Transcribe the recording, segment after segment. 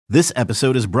This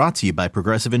episode is brought to you by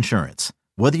Progressive Insurance.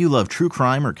 Whether you love true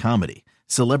crime or comedy,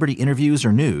 celebrity interviews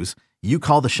or news, you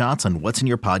call the shots on what's in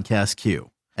your podcast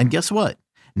queue. And guess what?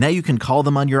 Now you can call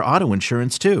them on your auto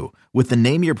insurance too with the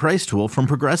Name Your Price tool from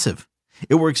Progressive.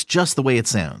 It works just the way it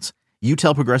sounds. You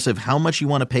tell Progressive how much you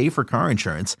want to pay for car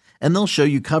insurance, and they'll show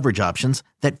you coverage options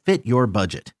that fit your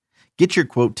budget. Get your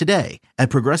quote today at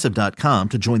Progressive.com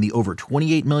to join the over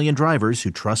 28 million drivers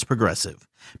who trust Progressive.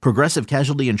 Progressive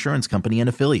Casualty Insurance Company and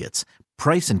Affiliates.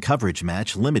 Price and coverage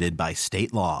match limited by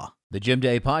state law. The Jim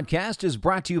Day Podcast is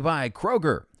brought to you by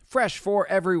Kroger, fresh for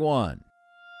everyone.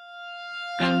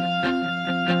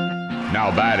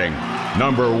 Now batting,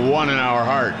 number one in our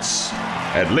hearts.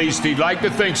 At least he'd like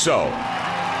to think so.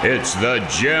 It's the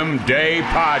Jim Day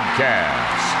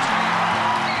Podcast.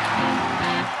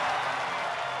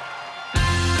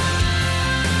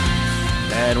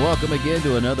 And welcome again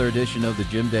to another edition of the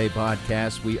Jim Day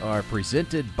Podcast. We are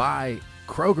presented by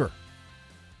Kroger.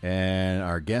 And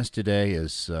our guest today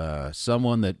is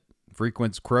someone that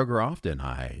frequents Kroger often,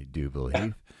 I do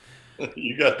believe.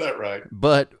 You got that right.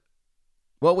 But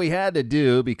what we had to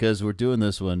do, because we're doing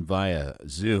this one via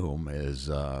Zoom, is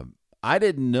I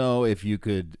didn't know if you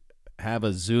could have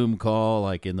a Zoom call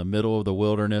like in the middle of the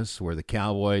wilderness where the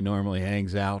cowboy normally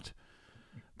hangs out.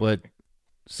 But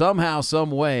somehow,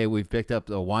 some way, we've picked up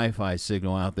the Wi-Fi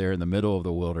signal out there in the middle of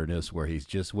the wilderness where he's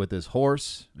just with his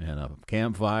horse and a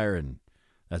campfire, and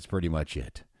that's pretty much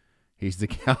it. He's the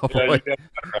cowboy,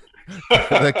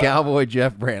 the cowboy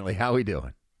Jeff Brantley. How we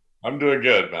doing? I'm doing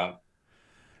good, man.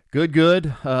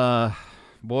 Good.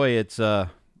 Boy, it's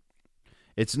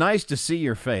nice to see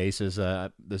your face. As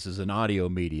this is an audio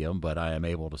medium, but I am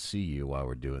able to see you while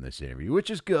we're doing this interview, which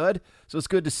is good. So it's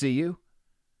good to see you.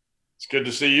 It's good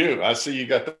to see you. I see you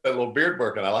got that little beard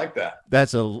working. I like that.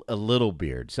 That's a little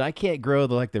beard. So I can't grow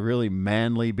the really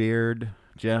manly beard,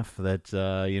 Jeff, that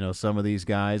some of these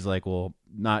guys will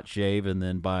not shave, and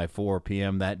then by 4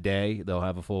 p.m. that day they'll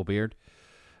have a full beard.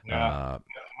 Yeah.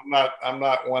 I'm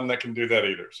not one that can do that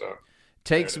either. So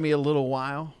takes me a little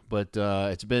while, but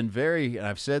it's been and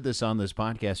I've said this on this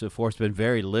podcast before, it's been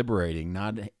very liberating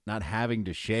not having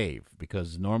to shave,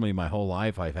 because normally my whole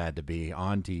life I've had to be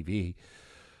on TV.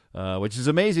 Which is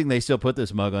amazing they still put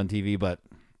this mug on TV, but,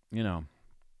 not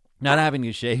having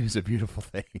to shave is a beautiful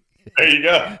thing. There you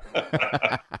go.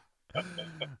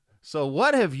 So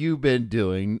what have you been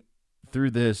doing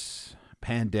through this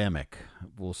pandemic?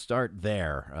 We'll start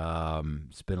there.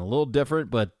 It's been a little different,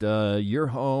 but you're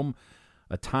home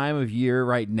a time of year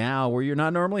right now where you're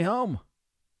not normally home.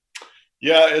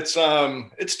 Yeah, it's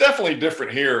definitely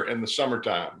different here in the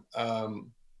summertime.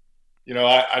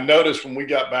 I noticed when we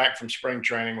got back from spring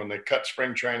training, when they cut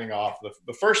spring training off,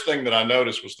 the first thing that I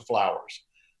noticed was the flowers,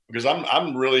 because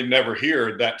I'm really never here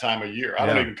at that time of year. I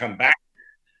don't even come back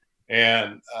here.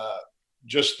 And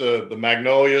just the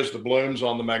magnolias, the blooms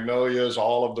on the magnolias,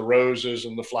 all of the roses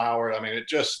and the flower. I mean,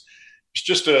 it's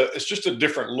just a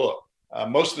different look.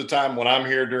 Most of the time when I'm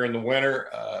here during the winter,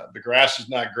 the grass is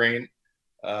not green.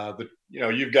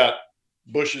 You've got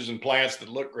bushes and plants that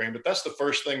look green, but that's the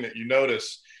first thing that you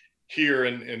notice here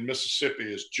in Mississippi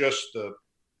is just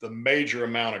the major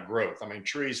amount of growth. I mean,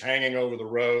 trees hanging over the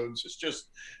roads. It's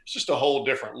just a whole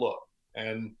different look.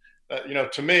 And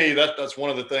to me, that's one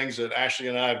of the things that Ashley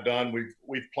and I have done.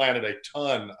 We've planted a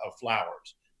ton of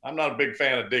flowers. I'm not a big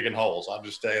fan of digging holes. I'll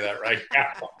just tell you that right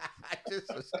now.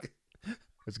 I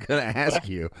was going to ask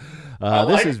you.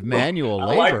 This is manual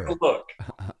labor. I like the look.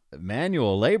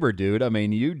 Manual labor, dude. I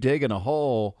mean, you digging a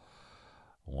hole.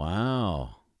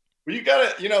 Wow. Well, you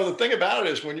got to, the thing about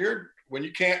it is when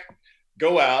you can't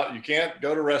go out, you can't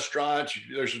go to restaurants,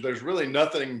 there's really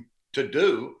nothing to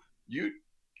do. You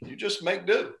just make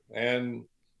do, and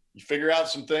you figure out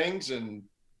some things, and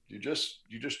you just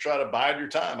try to bide your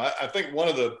time. I think one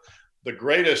of the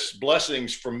greatest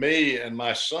blessings for me and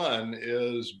my son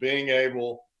is being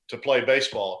able to play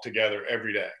baseball together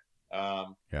every day.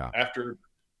 After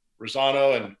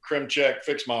Rosano and Krimchek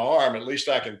fix my arm, at least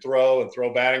I can throw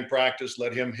batting practice,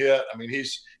 let him hit. I mean, he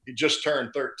just turned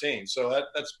 13. So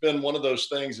that's been one of those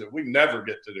things that we never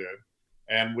get to do.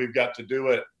 And we've got to do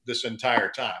it this entire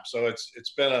time. So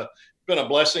it's been a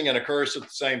blessing and a curse at the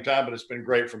same time, but it's been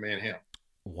great for me and him.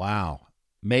 Wow.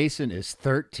 Mason is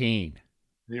 13.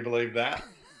 Can you believe that?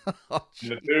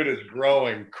 The dude is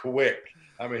growing quick.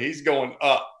 I mean, he's going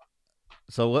up.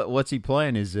 So what's he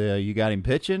playing? Is you got him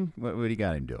pitching? What do you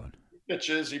got him doing? He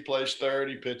pitches. He plays third.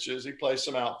 He pitches. He plays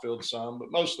some outfield,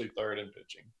 but mostly third and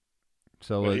pitching.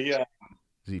 So is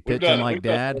he pitching like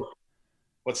Dad?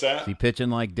 What's that? Is he pitching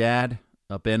like Dad?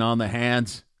 Up in on the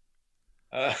hands?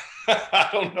 I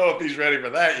don't know if he's ready for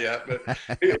that yet, but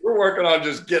we're working on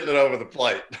just getting it over the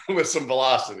plate with some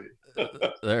velocity.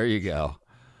 There you go.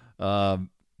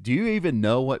 Do you even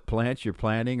know what plants you're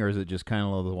planting, or is it just kind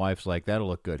of the wife's like, that'll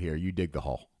look good here, you dig the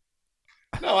hole?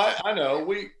 No, I know.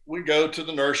 We go to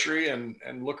the nursery and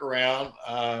look around.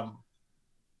 A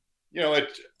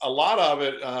lot of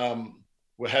it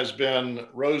has been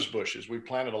rose bushes. We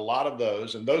planted a lot of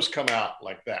those, and those come out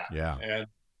like that. Yeah. And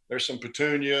there's some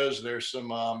petunias. There's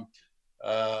some. I'm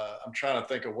trying to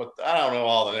think of I don't know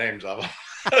all the names of them.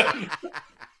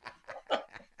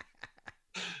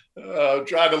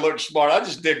 Trying to look smart. I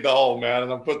just dig the hole, man,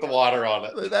 and I put the water on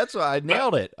it. That's why I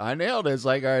nailed it. It's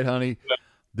like, all right, honey,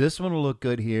 this one will look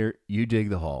good here. You dig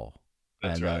the hole.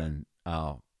 That's right. Then,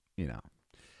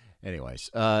 anyways,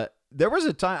 there was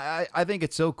a time, I think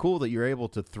it's so cool that you're able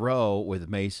to throw with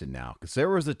Mason now, because there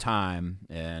was a time,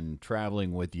 and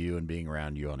traveling with you and being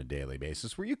around you on a daily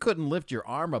basis, where you couldn't lift your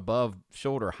arm above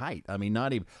shoulder height. I mean,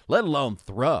 not even, let alone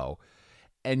throw.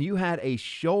 And you had a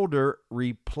shoulder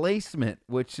replacement,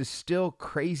 which is still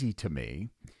crazy to me.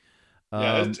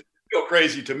 Yeah, it's still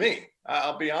crazy to me.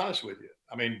 I'll be honest with you.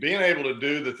 I mean, being able to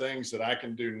do the things that I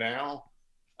can do now,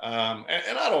 and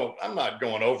I'm not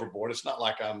going overboard. It's not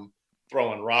like I'm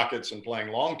throwing rockets and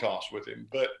playing long toss with him,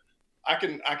 but I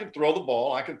can throw the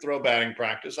ball. I can throw batting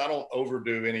practice. I don't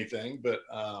overdo anything, but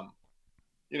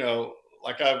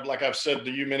like I've said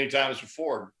to you many times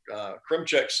before,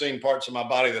 Krimchek's seen parts of my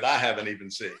body that I haven't even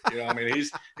seen. I mean,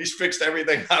 he's fixed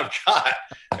everything I've got.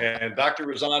 And Dr.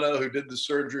 Rosano, who did the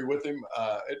surgery with him,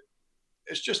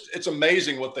 it's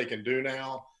amazing what they can do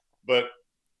now. But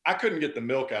I couldn't get the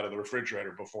milk out of the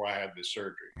refrigerator before I had this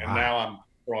surgery. And Wow. Now I'm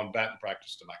throwing batting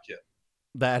practice to my kid.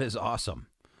 That is awesome.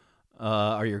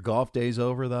 Are your golf days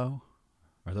over, though?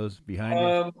 Are those behind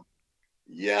you?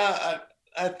 Yeah,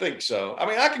 I think so. I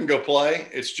mean, I can go play.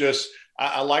 It's just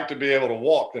I like to be able to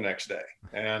walk the next day.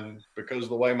 And because of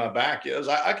the way my back is,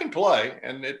 I can play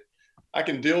and I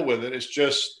can deal with it. It's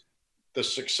just the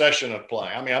succession of play.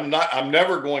 I mean, I'm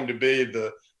never going to be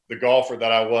the golfer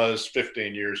that I was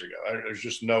 15 years ago. There's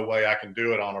just no way I can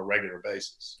do it on a regular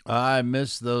basis. I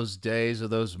miss those days of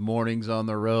those mornings on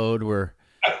the road where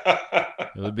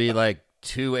it would be like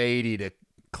 280 to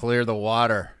clear the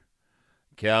water.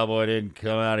 Cowboy didn't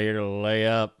come out here to lay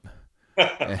up.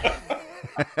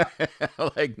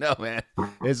 Like, no, man.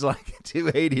 It's like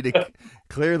 280 to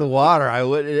clear the water. I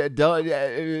would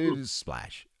don't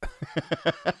splash.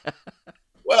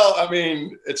 Well, I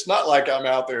mean, it's not like I'm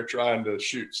out there trying to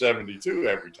shoot 72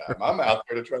 every time. I'm out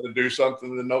there to try to do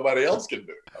something that nobody else can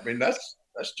do. I mean, that's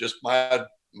just my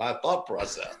thought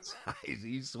process.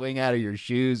 You swing out of your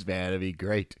shoes, man. It'd be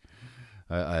great.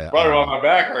 Probably why my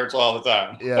back hurts all the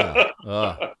time. Yeah.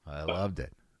 Oh, I loved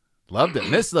it.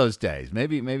 Miss those days.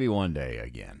 Maybe one day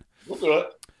again. We'll do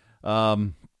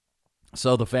it.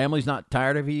 So the family's not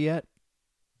tired of you yet?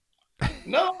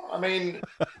 No, I mean,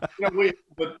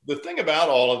 the thing about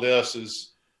all of this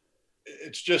is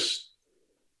it's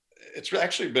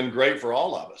actually been great for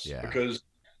all of us. Yeah. Because,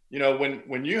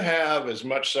 when you have as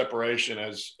much separation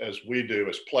as we do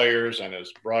as players and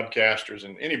as broadcasters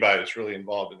and anybody that's really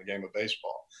involved in the game of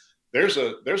baseball, there's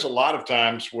a lot of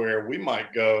times where we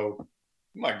might go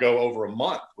over a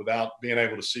month without being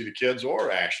able to see the kids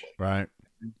or Ashley. Right.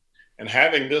 And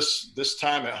having this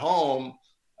time at home,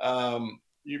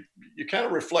 you kind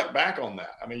of reflect back on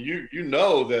that. I mean, you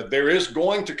know that there is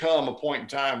going to come a point in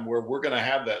time where we're going to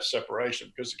have that separation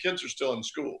because the kids are still in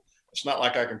school. It's not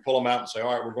like I can pull them out and say,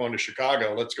 all right, we're going to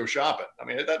Chicago. Let's go shopping. I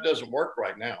mean, that doesn't work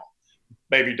right now.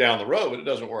 Maybe down the road, but it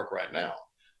doesn't work right now.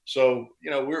 So,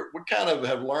 we kind of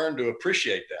have learned to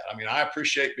appreciate that. I mean, I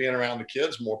appreciate being around the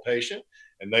kids, more patient,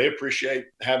 and they appreciate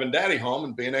having daddy home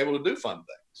and being able to do fun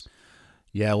things.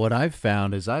 Yeah, what I've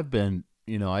found is I've been,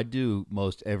 I do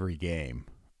most every game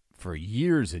for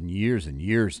years and years and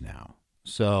years now.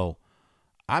 So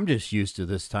I'm just used to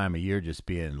this time of year just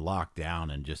being locked down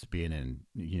and just being in,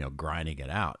 grinding it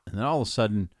out. And then all of a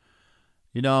sudden,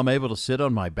 I'm able to sit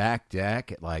on my back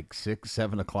deck at like 6,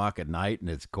 7 o'clock at night and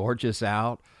it's gorgeous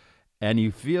out. And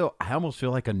I almost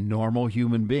feel like a normal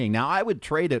human being. Now, I would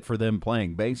trade it for them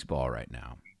playing baseball right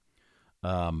now.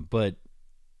 But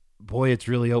boy, it's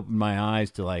really opened my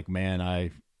eyes to like,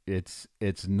 man, it's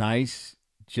nice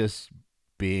just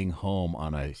being home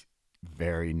on a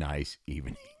very nice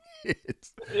evening. It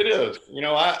is.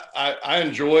 I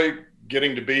enjoy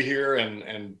getting to be here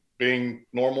and being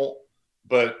normal,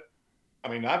 but I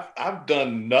mean, I've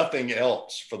done nothing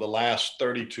else for the last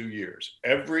 32 years.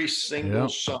 Every single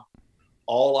summer,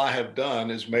 all I have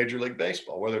done is Major League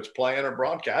Baseball, whether it's playing or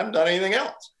broadcast. I haven't done anything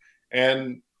else.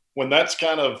 And when that's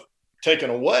kind of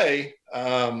taken away,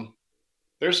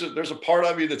 there's a part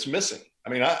of you that's missing.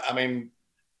 I mean,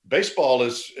 baseball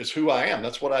is who I am.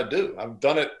 That's what I do. I've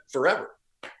done it forever.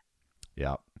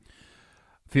 Yeah.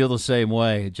 Feel the same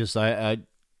way. Just I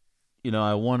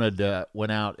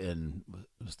went out and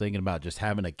was thinking about just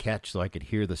having a catch so I could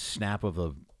hear the snap of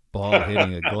the ball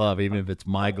hitting a glove, even if it's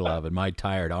my glove and my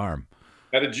tired arm.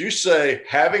 Now, did you say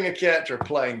having a catch or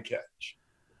playing catch?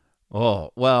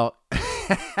 Oh, well,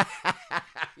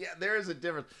 yeah, there is a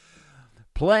difference.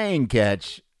 Playing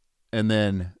catch and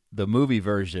then the movie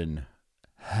version,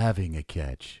 having a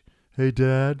catch. Hey,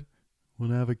 Dad,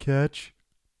 want to have a catch?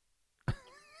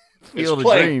 Field of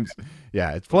Dreams.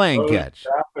 Yeah, it's playing catch.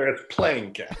 Out there, it's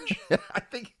playing catch. I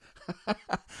think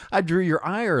I drew your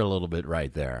ire a little bit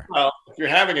right there. Well, if you're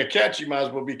having a catch, you might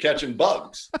as well be catching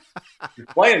bugs. If you're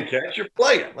playing catch, you're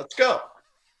playing. Let's go.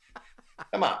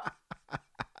 Come on.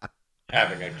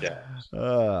 Having a catch.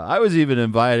 I was even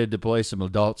invited to play some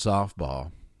adult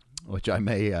softball, which I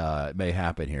may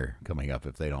happen here coming up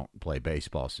if they don't play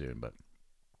baseball soon. But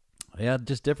yeah,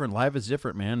 just different. Life is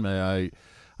different, man.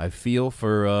 I feel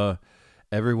for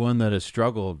everyone that has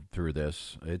struggled through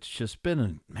this. It's just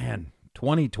been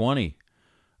 2020.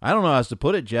 I don't know how else to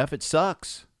put it, Jeff. It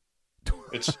sucks.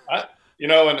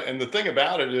 And the thing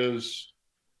about it is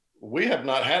we have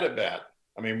not had it bad.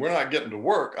 I mean, we're not getting to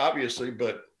work, obviously,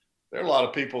 but there are a lot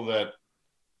of people that,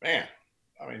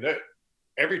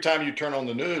 every time you turn on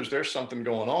the news, there's something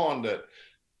going on that,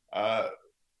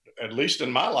 at least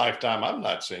in my lifetime, I've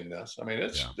not seen this. I mean,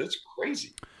 it's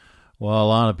crazy. Well, a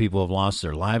lot of people have lost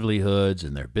their livelihoods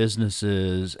and their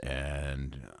businesses,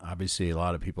 and obviously a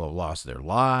lot of people have lost their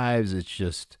lives. It's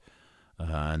just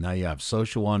now you have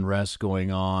social unrest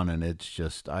going on, and it's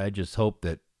just I just hope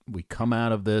that we come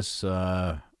out of this,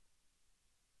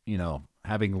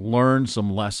 having learned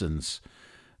some lessons,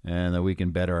 and that we can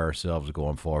better ourselves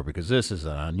going forward, because this is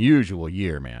an unusual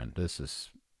year, man. This is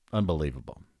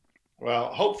unbelievable.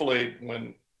 Well, hopefully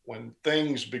when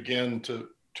things begin to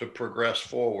progress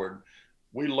forward,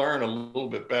 we learn a little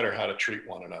bit better how to treat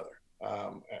one another.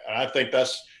 And I think that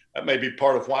may be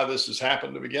part of why this has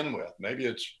happened to begin with. Maybe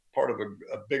it's part of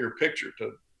a bigger picture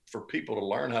for people to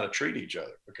learn how to treat each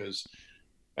other, because,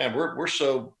 man, we're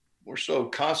so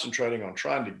concentrating on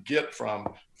trying to get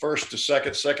from first to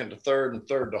second, second to third, and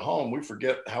third to home. We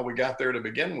forget how we got there to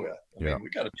begin with. I mean, we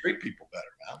got to treat people better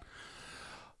now.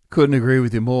 Couldn't agree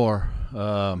with you more.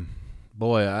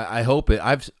 Boy, I hope it.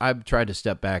 I've tried to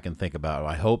step back and think about it.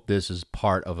 I hope this is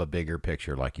part of a bigger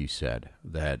picture, like you said,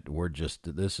 that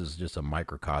this is just a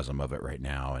microcosm of it right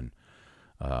now, and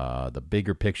the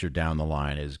bigger picture down the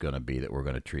line is going to be that we're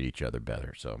going to treat each other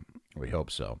better. So we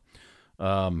hope so.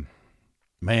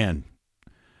 Man,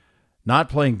 not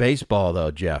playing baseball though,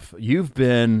 Jeff. You've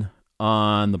been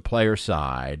on the player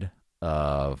side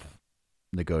of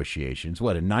negotiations.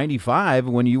 What, in 95,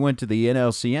 when you went to the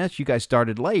NLCS, you guys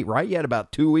started late, right? You had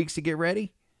about 2 weeks to get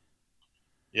ready?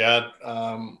 Yeah.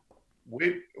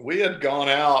 We had gone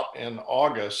out in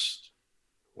August.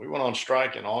 We went on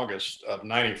strike in August of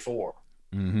 94.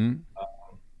 Mm-hmm.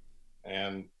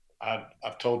 And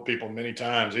I've told people many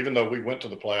times, even though we went to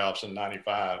the playoffs in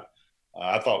 95,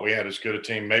 I thought we had as good a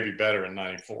team, maybe better, in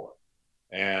 94,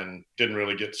 and didn't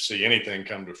really get to see anything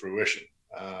come to fruition.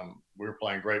 We were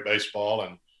playing great baseball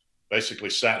and basically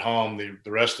sat home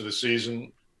the rest of the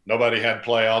season. Nobody had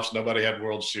playoffs. Nobody had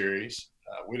World Series.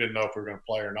 We didn't know if we were going to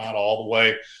play or not all the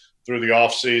way through the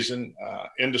off season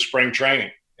into spring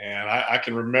training. And I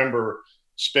can remember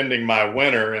spending my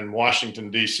winter in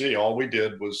Washington, D.C. All we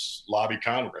did was lobby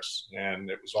Congress, and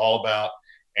it was all about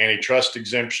antitrust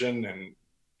exemption and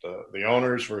the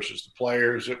owners versus the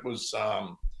players. It was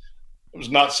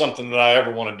not something that I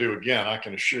ever want to do again. I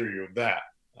can assure you of that.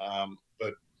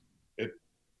 But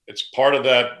it's part of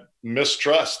that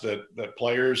mistrust that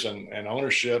players and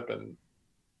ownership and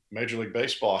Major League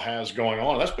Baseball has going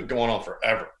on. That's been going on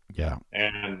forever. Yeah.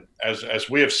 And as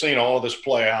we have seen all of this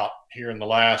play out here in the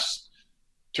last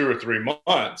 2 or 3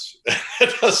 months,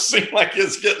 it does seem like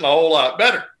it's getting a whole lot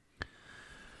better.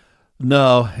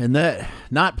 No, and that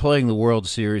not playing the World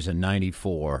Series in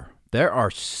 94, there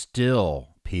are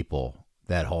still people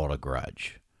that hold a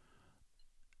grudge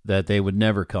that they would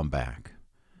never come back.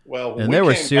 Well, and there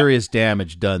was serious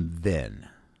damage done then.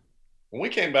 When we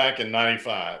came back in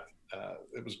 95,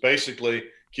 it was basically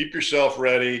keep yourself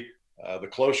ready. The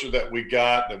closer that we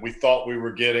got, that we thought we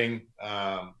were getting,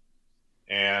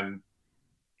 and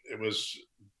it was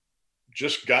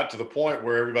just got to the point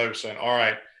where everybody was saying, all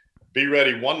right, be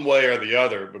ready one way or the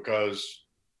other, because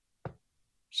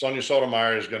Sonia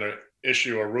Sotomayor is going to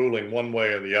issue a ruling one way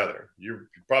or the other. You're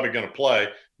probably going to play.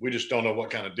 We just don't know what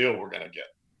kind of deal we're going to get.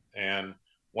 And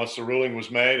once the ruling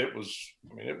was made, it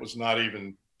was not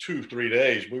even 2-3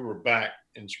 days. We were back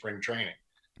in spring training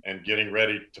and getting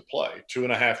ready to play.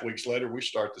 2.5 weeks later, we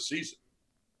start the season.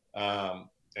 And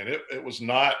it was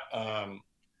not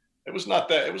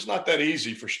that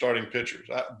easy for starting pitchers.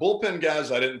 Bullpen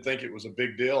guys, I didn't think it was a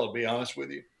big deal, to be honest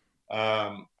with you.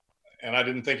 And I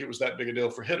didn't think it was that big a deal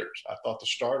for hitters. I thought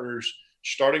the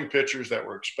starting pitchers that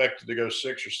were expected to go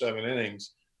 6 or 7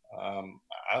 innings,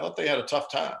 I thought they had a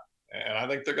tough time. And I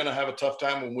think they're going to have a tough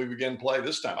time when we begin play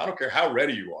this time. I don't care how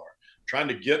ready you are, trying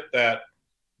to get that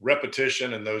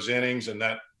repetition and those innings and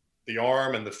that the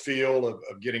arm and the feel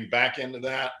of getting back into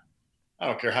that. I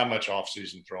don't care how much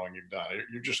off-season throwing you've done.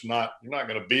 You're not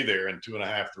going to be there in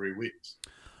 2.5, 3 weeks.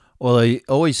 Well, they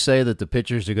always say that the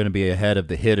pitchers are going to be ahead of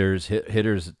the hitters.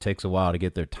 Hitters, it takes a while to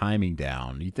get their timing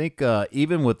down. You think,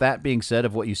 even with that being said,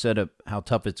 of what you said of how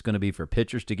tough it's going to be for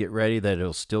pitchers to get ready, that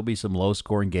it'll still be some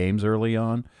low-scoring games early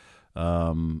on?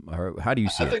 Or how do you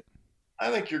see it?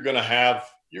 I think you're going to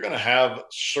have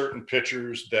certain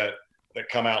pitchers that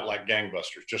come out like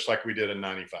gangbusters, just like we did in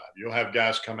 95. You'll have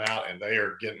guys come out and they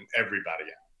are getting everybody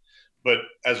out. But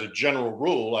as a general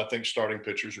rule, I think starting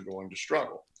pitchers are going to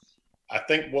struggle. I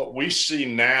think what we see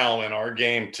now in our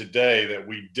game today that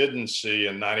we didn't see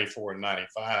in 94 and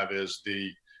 95 is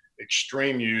the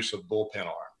extreme use of bullpen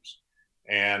arms.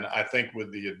 And I think with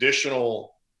the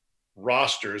additional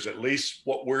rosters, at least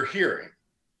what we're hearing,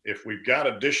 if we've got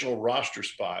additional roster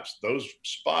spots, those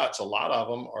spots, a lot of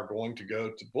them are going to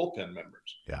go to bullpen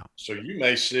members. Yeah. So you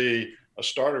may see a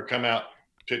starter come out,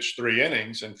 pitch 3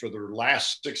 innings, and for the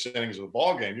last 6 innings of the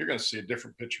ball game, you're going to see a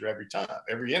different pitcher every time,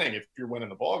 every inning. If you're winning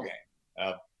the ball game,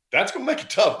 that's going to make it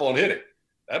tough on hitting.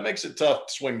 That makes it tough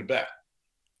to swing the bat.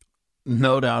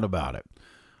 No doubt about it.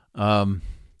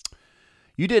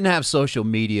 You didn't have social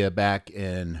media back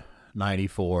in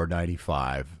 94,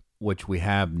 95, which we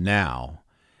have now.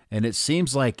 And it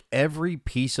seems like every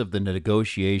piece of the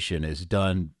negotiation is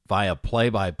done via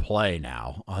play-by-play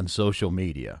now on social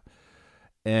media.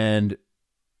 And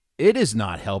it is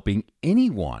not helping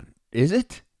anyone, is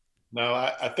it? No,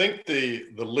 I think the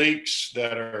leaks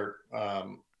that are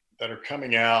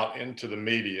coming out into the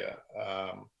media,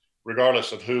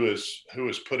 regardless of who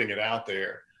is putting it out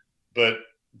there, but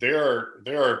there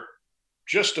are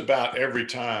just about every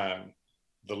time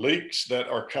the leaks that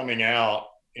are coming out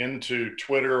into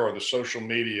Twitter or the social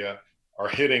media are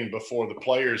hitting before the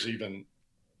players even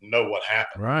know what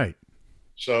happened. Right.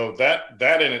 So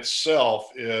that in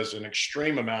itself is an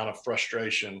extreme amount of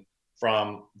frustration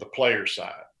from the player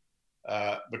side,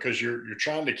 because you're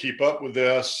trying to keep up with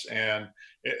this, and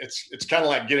it's kind of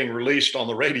like getting released on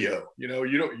the radio.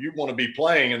 You want to be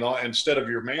playing, and instead of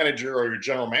your manager or your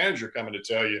general manager coming to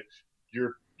tell you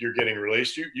you're getting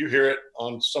released, you hear it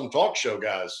on some talk show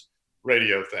guy's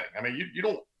radio thing. I mean, you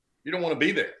don't want to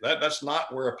be there. That's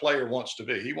not where a player wants to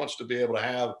be. He wants to be able to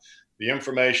have the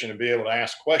information and be able to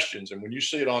ask questions. And when you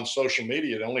see it on social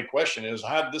media, the only question is,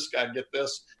 how did this guy get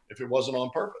this if it wasn't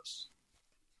on purpose?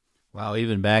 Wow,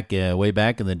 even way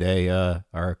back in the day,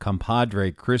 our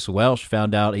compadre Chris Welsh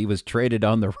found out he was traded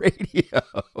on the radio.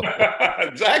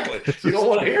 Exactly. You don't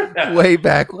want to hear that. Way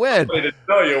back when. To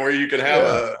tell you where you can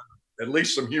have at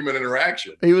least some human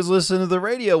interaction. He was listening to the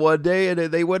radio one day, and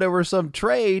they went over some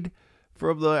trade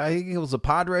from I think it was the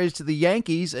Padres to the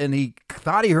Yankees, and he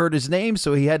thought he heard his name,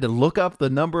 so he had to look up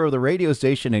the number of the radio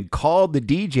station and called the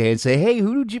DJ and say, "Hey,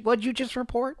 what'd you just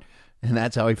report?" And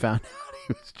that's how he found out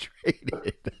he was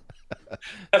traded.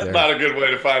 That's not a good way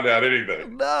to find out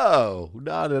anything. No,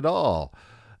 not at all.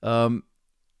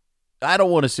 I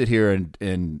don't want to sit here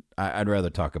and I'd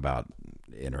rather talk about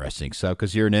interesting stuff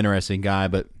because you're an interesting guy,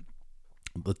 but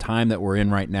the time that we're in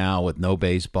right now with no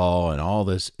baseball and all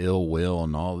this ill will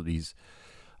and all of these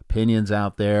opinions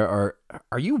out there,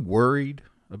 are you worried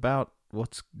about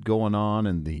what's going on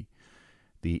and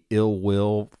the ill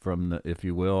will from the, if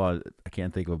you will, I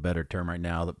can't think of a better term right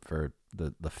now for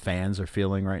the fans are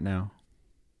feeling right now?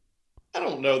 I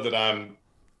don't know that I'm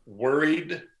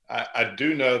worried. I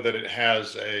do know that it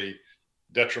has a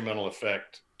detrimental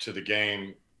effect to the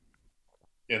game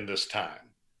in this time.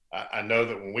 I know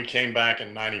that when we came back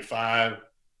in 95,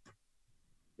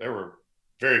 there were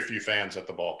very few fans at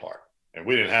the ballpark, and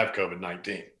we didn't have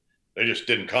COVID-19. They just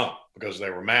didn't come because they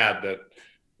were mad that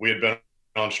we had been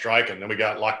on strike, and then we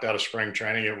got locked out of spring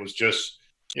training. It was just,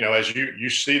 as you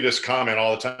see this comment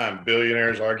all the time,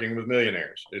 billionaires arguing with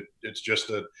millionaires. It's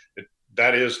just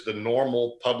that is the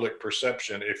normal public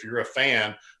perception. If you're a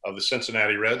fan of the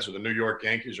Cincinnati Reds or the New York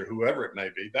Yankees or whoever it may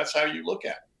be, that's how you look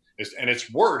at it. And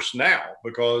it's worse now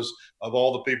because of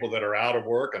all the people that are out of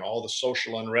work and all the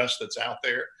social unrest that's out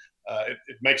there.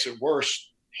 It makes it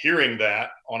worse hearing that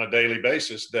on a daily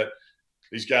basis, that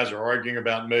these guys are arguing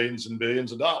about millions and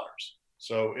billions of dollars.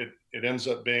 So it ends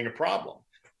up being a problem.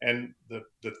 And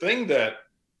the thing that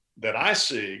I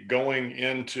see going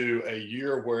into a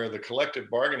year where the collective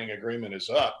bargaining agreement is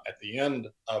up at the end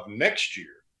of next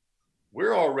year,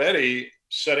 we're already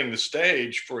setting the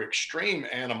stage for extreme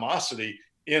animosity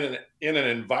in an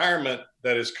environment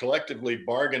that is collectively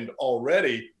bargained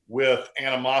already with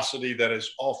animosity that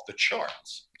is off the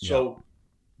charts. Yeah. So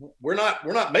we're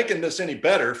not making this any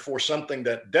better for something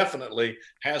that definitely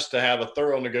has to have a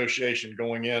thorough negotiation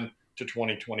going in to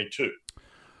 2022.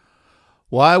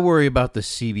 Well, I worry about the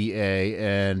CBA,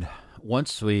 and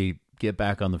once we get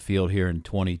back on the field here in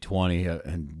 2020,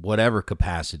 and whatever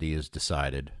capacity is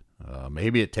decided,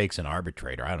 maybe it takes an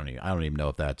arbitrator. I don't even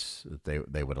know if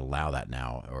they would allow that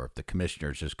now, or if the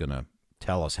commissioner is just going to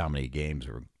tell us how many games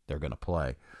they're going to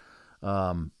play.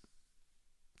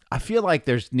 I feel like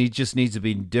just needs to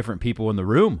be different people in the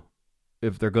room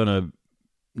if they're going to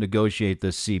negotiate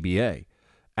this CBA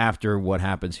after what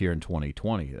happens here in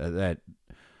 2020.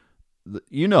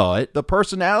 The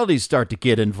personalities start to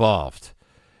get involved,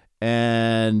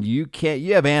 and you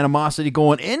have animosity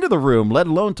going into the room, let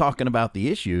alone talking about the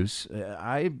issues.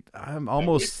 I'm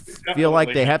almost feel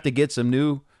like they have to get some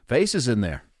new faces in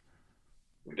there.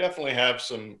 We definitely have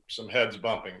some heads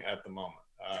bumping at the moment.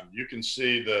 You can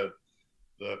see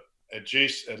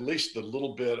at least the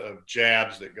little bit of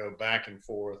jabs that go back and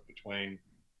forth between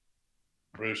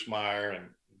Bruce Meyer and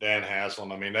Dan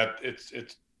Haslam. I mean, that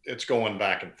it's going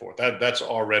back and forth. That's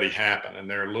already happened, and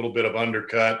there are a little bit of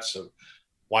undercuts of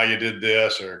why you did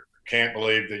this, or can't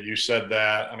believe that you said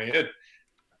that. I mean,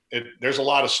 there's a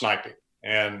lot of sniping,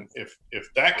 and if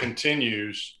that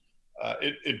continues,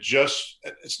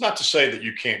 it's not to say that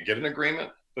you can't get an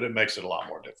agreement, but it makes it a lot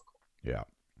more difficult. Yeah.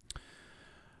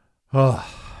 Oh,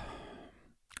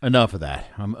 enough of that.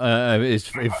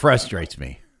 It frustrates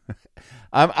me.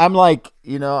 I'm like,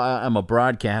 I'm a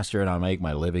broadcaster and I make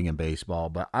my living in baseball,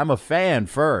 but I'm a fan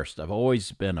first. I've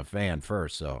always been a fan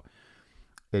first. So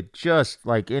it just,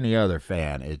 like any other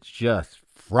fan, it's just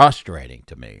frustrating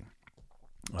to me.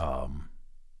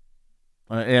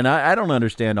 And I don't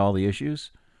understand all the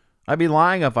issues. I'd be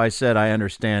lying if I said I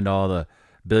understand all the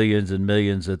billions and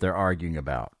millions that they're arguing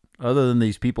about, other than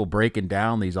these people breaking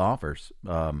down these offers.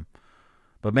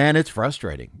 But man, it's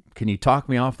frustrating. Can you talk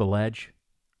me off the ledge?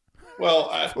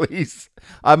 Well, please.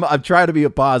 I'm trying to be a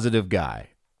positive guy.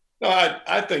 No,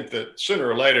 I think that sooner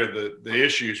or later the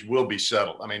issues will be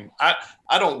settled. I mean,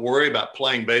 I don't worry about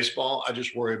playing baseball. I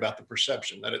just worry about the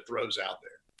perception that it throws out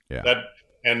there. Yeah.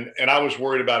 And I was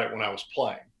worried about it when I was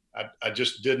playing. I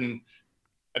just didn't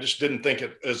think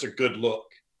it as a good look.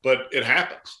 But it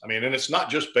happens. I mean, and it's not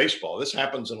just baseball. This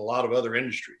happens in a lot of other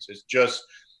industries. It's just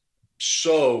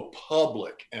so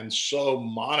public and so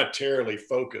monetarily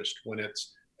focused when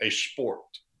it's a sport.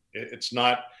 It's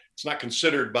not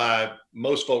considered by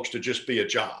most folks to just be a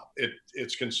job.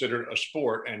 It's considered a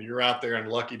sport, and you're out there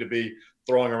and lucky to be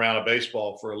throwing around a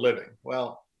baseball for a living.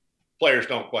 Well, players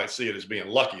don't quite see it as being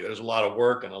lucky. There's a lot of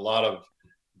work and a lot of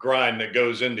grind that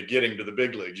goes into getting to the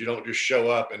big leagues. You don't just show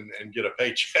up and get a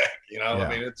paycheck, Yeah. I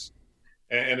mean, it's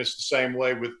the same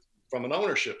way from an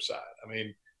ownership side. I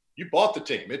mean, you bought the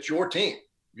team. It's your team.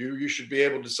 You should be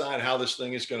able to decide how this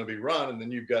thing is going to be run. And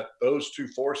then you've got those two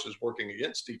forces working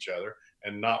against each other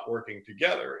and not working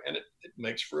together. And it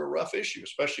makes for a rough issue,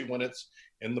 especially when it's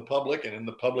in the public and in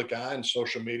the public eye and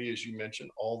social media, as you mentioned,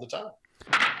 all the time.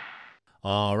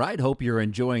 All right. Hope you're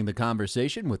enjoying the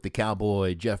conversation with the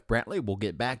Cowboy Jeff Brantley. We'll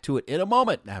get back to it in a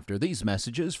moment after these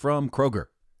messages from Kroger.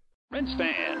 Prince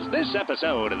fans, this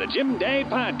episode of the Jim Day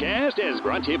Podcast is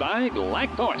brought to you by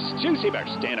Black Forest Juicy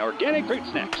Burst and Organic Fruit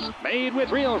Snacks. Made with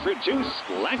real fruit juice,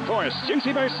 Black Forest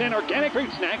Juicy Burst and Organic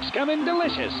Fruit Snacks come in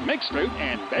delicious mixed fruit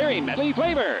and berry medley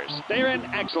flavors. They're an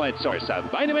excellent source of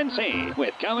vitamin C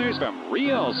with colors from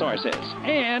real sources.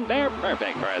 And they're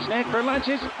perfect for a snack for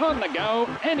lunches, on the go,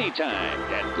 anytime.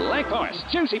 Get Black Forest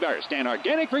Juicy Burst and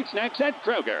Organic Fruit Snacks at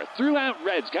Kroger throughout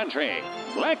Reds Country.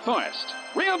 Black Forest.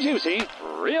 Real juicy,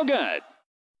 real good.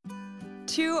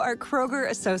 To our Kroger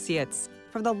associates,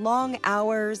 for the long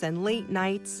hours and late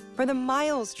nights, for the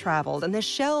miles traveled and the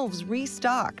shelves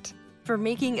restocked, for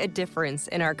making a difference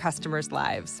in our customers'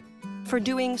 lives, for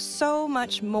doing so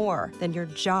much more than your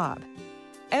job.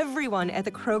 Everyone at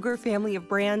the Kroger family of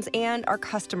brands and our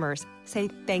customers say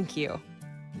thank you.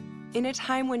 In a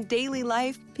time when daily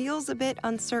life feels a bit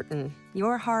uncertain,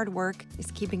 your hard work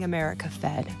is keeping America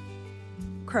fed.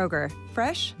 Kroger,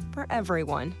 fresh for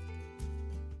everyone.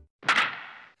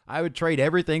 I would trade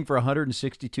everything for a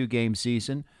 162-game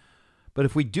season, But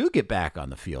if we do get back on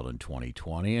the field in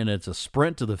 2020 and it's a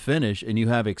sprint to the finish and you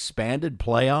have expanded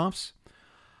playoffs,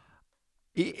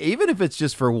 even if it's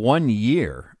just for 1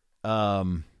 year,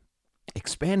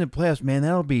 expanded playoffs, man,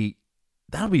 that'll be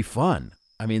fun.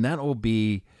 I mean,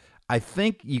 I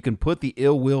think you can put the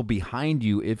ill will behind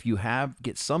you if you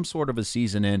get some sort of a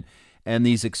season in, and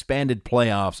these expanded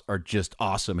playoffs are just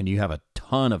awesome and you have a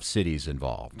ton of cities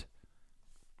involved.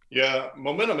 Yeah,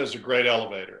 momentum is a great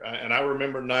elevator. And I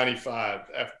remember 95,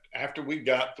 after we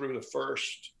got through the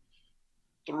first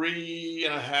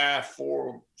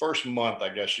 3.5, first month, I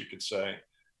guess you could say,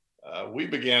 we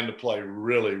began to play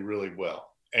really, really well.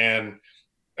 And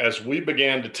as we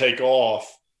began to take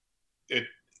off,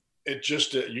 it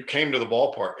just, you came to the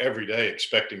ballpark every day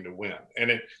expecting to win.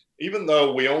 And even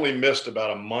though we only missed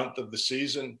about a month of the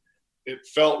season, it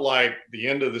felt like the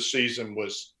end of the season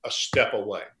was a step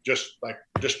away. Just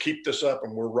keep this up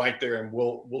and we're right there and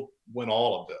we'll win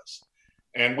all of this.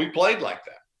 And we played like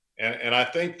that. And I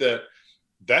think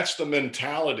that's the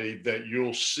mentality that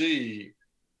you'll see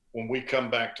when we come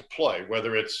back to play,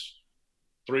 whether it's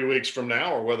 3 weeks from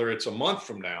now or whether it's a month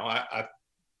from now.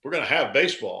 We're going to have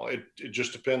baseball. It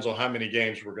just depends on how many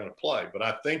games we're going to play. But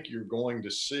I think you're going to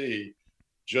see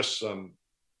just some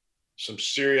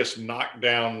serious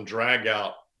knockdown, drag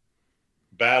out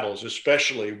battles,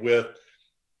 especially with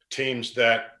teams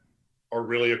that are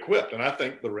really equipped. And I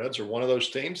think the Reds are one of those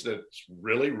teams that's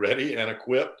really ready and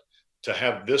equipped to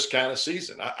have this kind of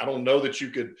season. I don't know that you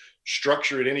could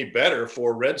structure it any better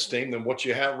for a Reds team than what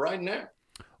you have right now.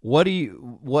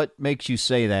 What makes you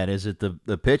say that? Is it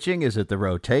the pitching? Is it the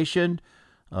rotation?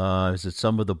 Is it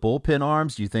some of the bullpen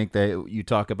arms? Do you think you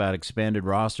talk about expanded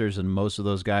rosters and most of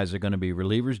those guys are going to be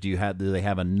relievers? Do they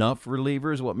have enough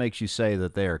relievers? What makes you say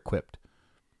that they are equipped?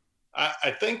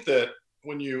 I think that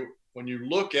when you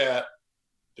look at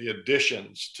the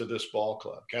additions to this ball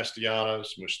club,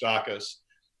 Castellanos, Moustakas,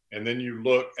 and then you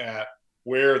look at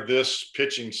where this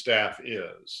pitching staff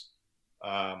is,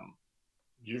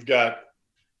 you've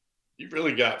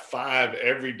really got 5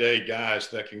 everyday guys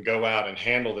that can go out and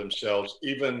handle themselves,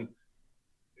 even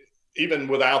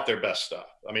without their best stuff.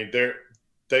 I mean,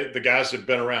 the guys have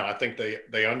been around. I think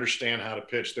they understand how to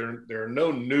pitch. There are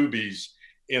no newbies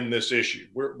in this issue.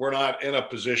 We're not in a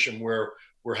position where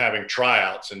we're having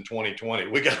tryouts in 2020.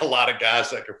 We got a lot of guys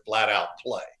that can flat out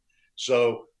play.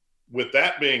 So with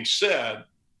that being said,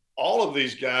 all of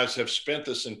these guys have spent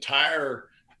this entire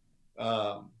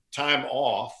time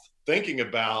off thinking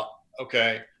about,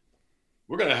 okay,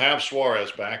 we're going to have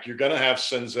Suarez back. You're going to have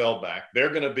Senzel back. They're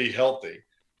going to be healthy.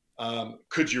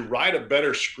 Could you write a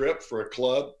better script for a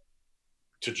club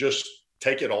to just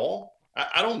take it all?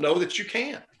 I don't know that you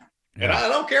can. Yeah. And I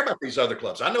don't care about these other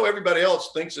clubs. I know everybody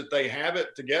else thinks that they have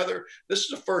it together. This is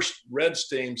the first Reds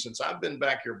team since I've been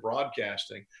back here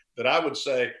broadcasting that I would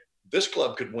say this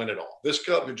club could win it all. This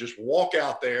club could just walk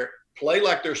out there, play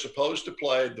like they're supposed to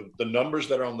play, the numbers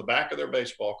that are on the back of their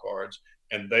baseball cards,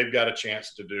 and they've got a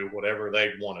chance to do whatever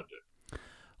they want to do.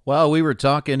 Well, we were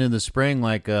talking in the spring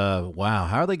like, wow,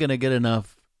 how are they going to get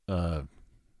enough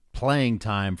playing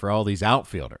time for all these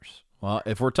outfielders? Well,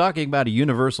 if we're talking about a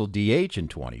universal DH in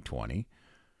 2020,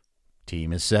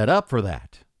 team is set up for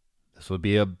that. This would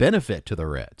be a benefit to the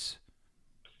Reds.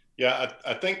 Yeah,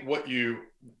 I think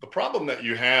the problem that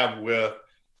you have with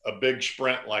a big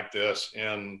sprint like this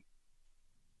in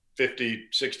 50,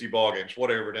 60 ball games,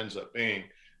 whatever it ends up being,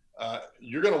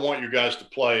 you're going to want your guys to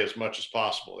play as much as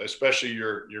possible, especially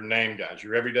your name guys,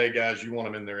 your everyday guys. You want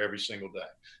them in there every single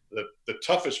day. The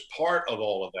toughest part of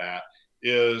all of that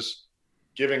is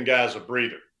giving guys a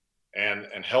breather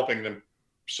and helping them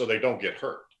so they don't get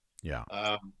hurt. Yeah.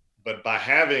 But by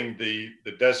having the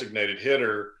designated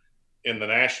hitter in the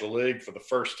National League for the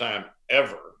first time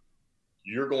ever,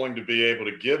 you're going to be able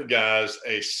to give guys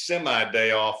a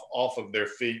semi-day off of their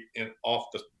feet and off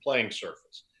the playing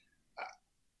surface.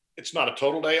 It's not a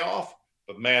total day off,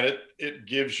 but man, it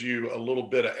gives you a little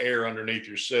bit of air underneath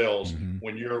your sails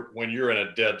when you're in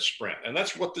a dead sprint. And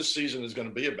that's what this season is going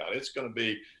to be about. It's going to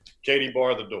be Katie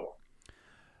bar the door.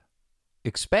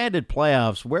 Expanded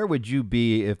playoffs, where would you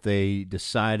be if they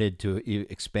decided to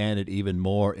expand it even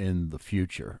more in the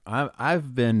future?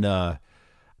 I've been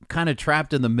kind of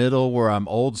trapped in the middle where I'm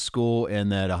old school in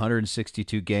that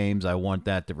 162 games, I want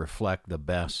that to reflect the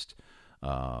best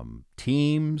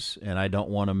teams, and I don't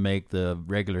want to make the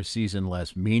regular season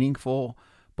less meaningful.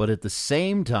 But at the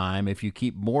same time, if you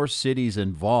keep more cities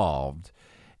involved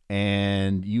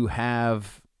and you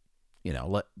have, the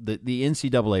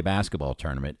NCAA basketball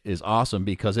tournament is awesome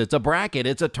because it's a bracket,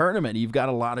 it's a tournament. You've got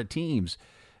a lot of teams.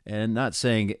 And not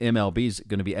saying MLB is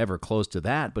going to be ever close to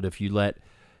that, but if you let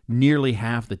nearly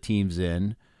half the teams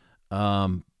in,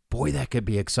 Boy, that could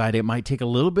be exciting. It might take a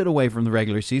little bit away from the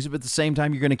regular season, but at the same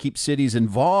time, you're going to keep cities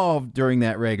involved during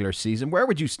that regular season. Where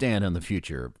would you stand on the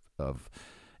future of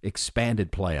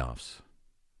expanded playoffs?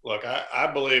 Look,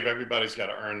 I believe everybody's got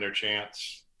to earn their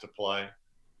chance to play,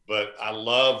 but I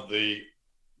love the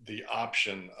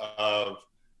option of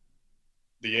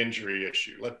the injury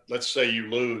issue. Let's say you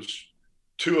lose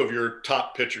two of your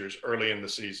top pitchers early in the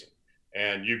season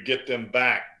and you get them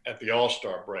back at the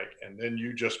All-Star break, and then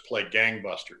you just play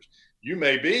gangbusters. You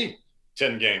may be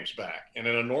 10 games back, and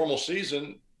in a normal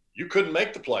season, you couldn't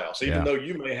make the playoffs. Even though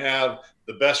you may have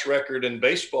the best record in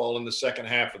baseball in the second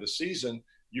half of the season,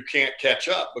 you can't catch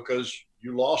up because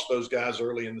you lost those guys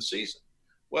early in the season.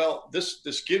 Well, this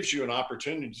gives you an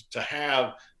opportunity to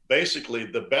have basically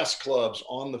the best clubs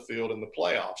on the field in the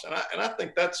playoffs. And I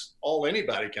think that's all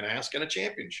anybody can ask in a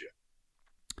championship.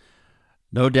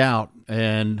 No doubt.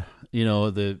 And, you know,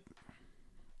 it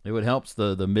would help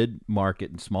the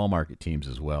mid-market and small market teams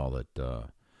as well, that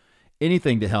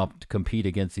anything to help to compete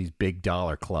against these big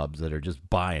dollar clubs that are just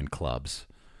buying clubs.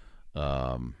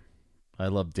 I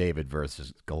love David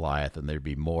versus Goliath, and there'd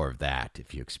be more of that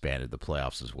if you expanded the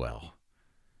playoffs as well.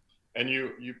 And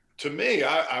to me,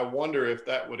 I wonder if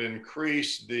that would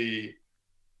increase the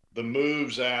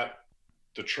moves at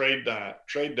the trade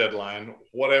deadline,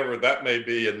 whatever that may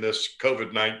be in this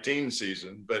COVID-19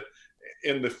 season. But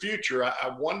in the future,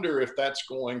 I wonder if that's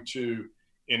going to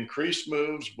increase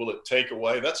moves. Will it take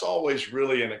away? That's always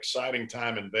really an exciting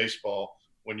time in baseball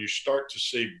when you start to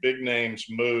see big names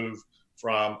move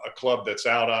from a club that's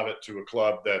out of it to a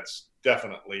club that's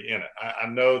definitely in it. I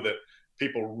know that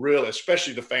people really,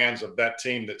 especially the fans of that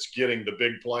team that's getting the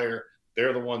big player,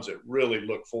 they're the ones that really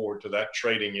look forward to that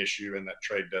trading issue and that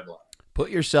trade deadline. Put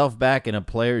yourself back in a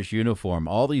player's uniform.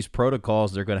 All these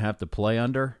protocols they're going to have to play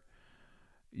under,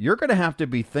 you're going to have to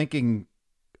be thinking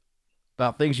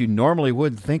about things you normally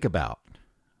wouldn't think about,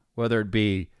 whether it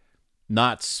be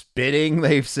not spitting,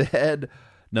 they've said,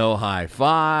 no high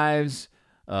fives.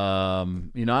 I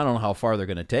don't know how far they're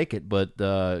going to take it, but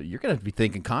you're going to have to be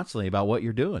thinking constantly about what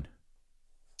you're doing.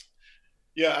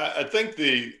 Yeah, I think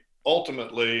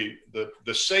ultimately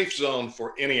the safe zone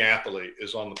for any athlete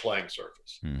is on the playing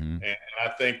surface. Mm-hmm. And I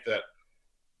think that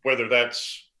whether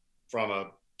that's from a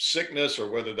sickness or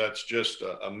whether that's just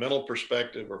a mental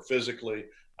perspective or physically,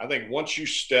 I think once you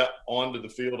step onto the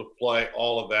field of play,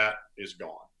 all of that is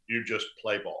gone. You just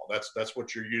play ball. That's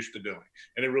what you're used to doing.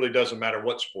 And it really doesn't matter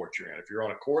what sport you're in. If you're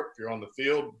on a court, if you're on the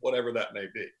field, whatever that may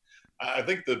be. I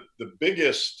think the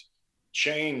biggest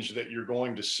change that you're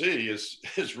going to see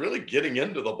is really getting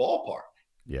into the ballpark.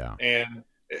 Yeah. And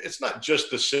it's not just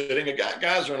the sitting.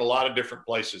 Guys are in a lot of different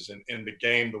places in the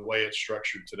game, the way it's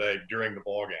structured today during the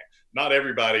ball game. Not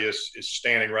everybody is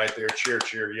standing right there,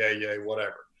 cheer, yay,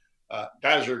 whatever.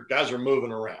 Guys are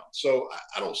moving around. So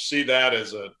I don't see that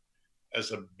as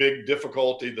a big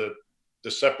difficulty,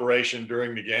 the separation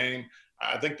during the game.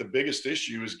 I think the biggest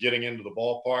issue is getting into the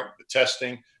ballpark, the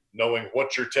testing, knowing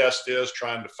what your test is,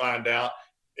 trying to find out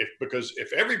because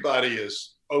if everybody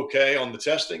is okay on the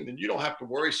testing, then you don't have to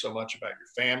worry so much about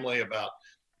your family, about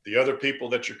the other people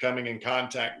that you're coming in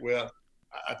contact with.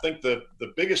 I think the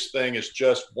biggest thing is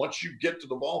just once you get to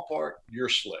the ballpark, you're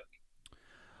slick.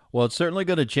 Well, it's certainly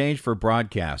going to change for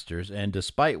broadcasters, and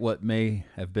despite what may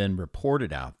have been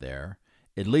reported out there,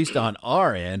 at least on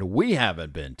our end, we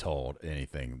haven't been told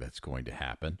anything that's going to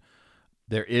happen.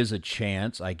 There is a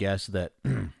chance, I guess, that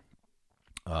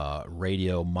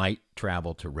radio might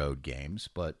travel to road games,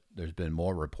 but there's been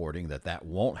more reporting that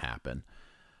won't happen.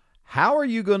 How are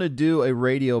you going to do a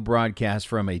radio broadcast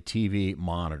from a TV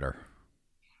monitor?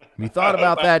 Have you thought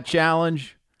about that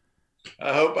challenge?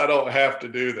 I hope I don't have to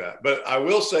do that. But I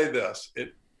will say this.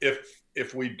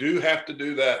 If we do have to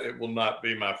do that, it will not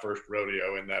be my first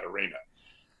rodeo in that arena.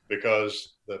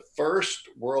 Because the first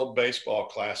World Baseball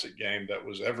Classic game that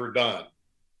was ever done,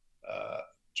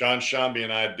 John Shambi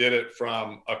and I did it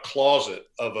from a closet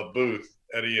of a booth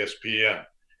at ESPN.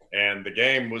 And the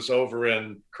game was over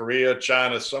in Korea,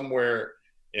 China, somewhere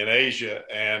in Asia.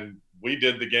 And we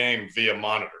did the game via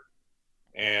monitor.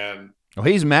 And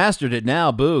he's mastered it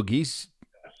now, Boog.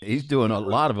 He's doing a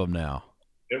lot of them now.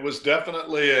 It was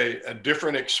definitely a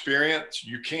different experience.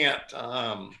 You can't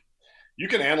you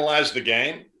can analyze the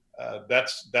game.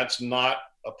 That's not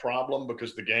a problem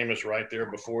because the game is right there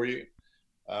before you.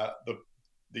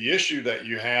 The issue that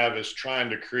you have is trying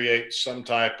to create some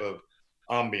type of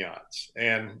ambiance.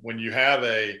 And when you have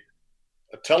a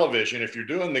television, if you're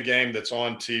doing the game that's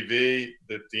on TV,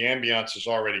 the ambiance is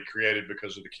already created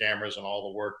because of the cameras and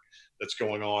all the work that's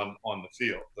going on the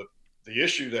field. The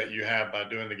issue that you have by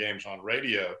doing the games on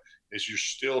radio is you're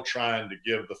still trying to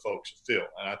give the folks a feel.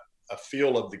 And a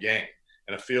feel of the game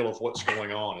and a feel of what's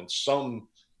going on, and some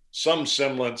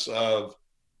semblance of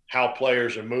how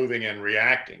players are moving and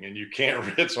reacting. And you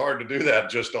can't, it's hard to do that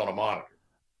just on a monitor.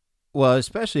 Well,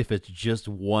 especially if it's just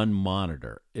one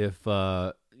monitor. If,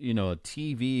 a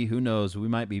TV, who knows, we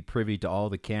might be privy to all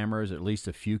the cameras, at least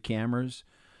a few cameras.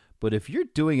 But if you're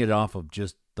doing it off of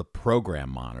just the program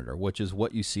monitor, which is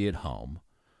what you see at home,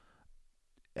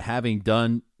 having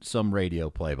done some radio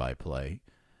play-by-play,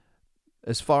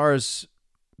 as far as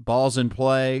balls in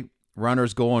play,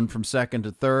 runners going from second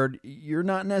to third, you're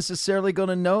not necessarily going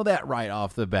to know that right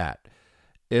off the bat.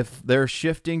 If they're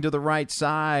shifting to the right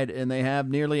side and they have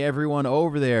nearly everyone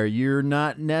over there, you're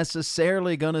not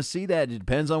necessarily going to see that. It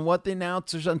depends on what the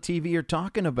announcers on TV are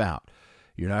talking about.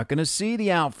 You're not going to see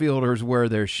the outfielders where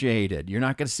they're shaded. You're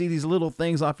not going to see these little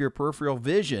things off your peripheral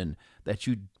vision that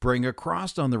you bring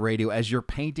across on the radio as you're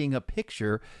painting a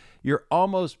picture. You're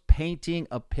almost painting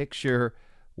a picture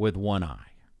with one eye.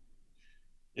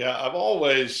 Yeah, I've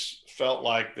always felt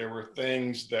like there were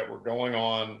things that were going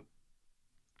on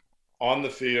the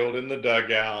field, in the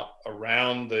dugout,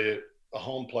 around the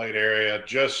home plate area,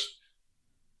 just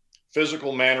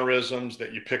physical mannerisms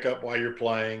that you pick up while you're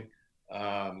playing,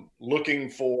 looking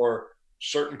for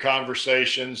certain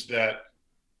conversations that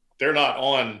they're not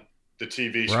on the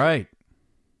TV screen. Right.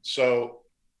 So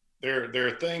there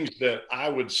are things that I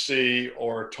would see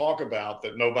or talk about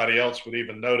that nobody else would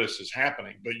even notice is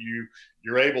happening, but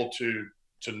you're able to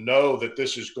know that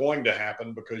this is going to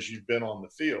happen because you've been on the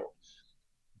field.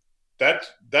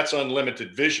 That's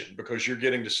unlimited vision, because you're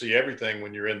getting to see everything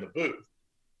when you're in the booth.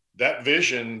 That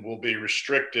vision will be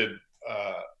restricted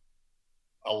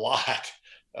a lot.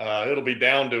 It'll be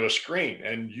down to a screen,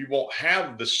 and you won't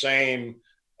have the same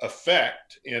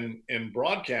effect in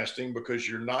broadcasting, because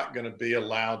you're not going to be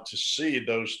allowed to see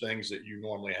those things that you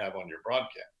normally have on your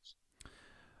broadcast.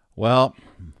 Well,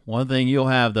 one thing you'll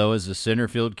have, though, is a center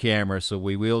field camera, so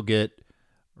we will get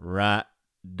right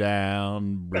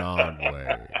down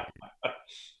Broadway.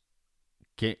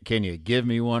 Can you give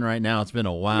me one right now? It's been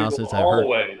a while since I've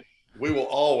heard. We will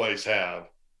always have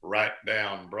right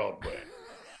down Broadway.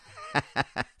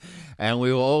 And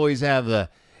we will always have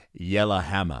the yellow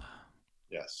hammer.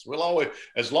 Yes, we'll always,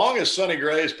 as long as Sonny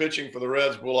Gray is pitching for the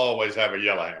Reds, we'll always have a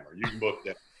yellow hammer. You can book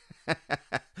that.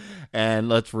 And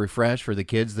let's refresh for the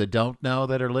kids that don't know,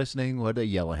 that are listening, what a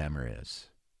yellow hammer is.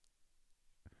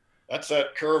 That's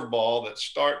that curveball that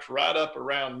starts right up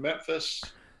around Memphis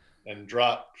and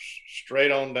drops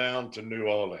straight on down to New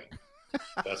Orleans.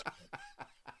 That's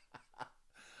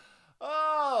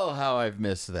Oh, how I've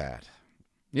missed that.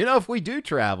 If we do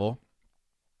travel,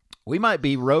 we might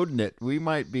be roading it.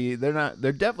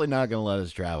 They're definitely not going to let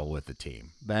us travel with the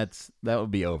team. That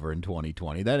would be over in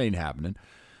 2020. That ain't happening.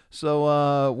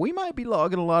 So we might be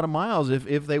logging a lot of miles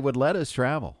if they would let us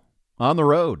travel on the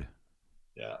road.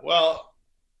 Yeah. Well,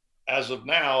 as of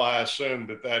now, I assume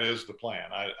that is the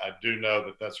plan. I do know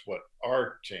that that's what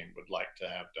our team would like to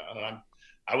have done. And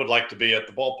I would like to be at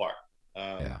the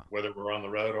ballpark, whether we're on the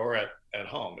road or at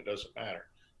home. It doesn't matter.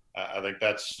 I think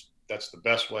that's the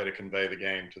best way to convey the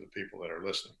game to the people that are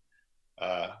listening.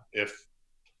 If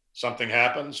something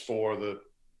happens for the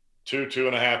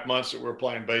 2.5 months that we're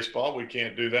playing baseball, we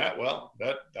can't do that. Well,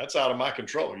 that's out of my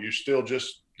control. You still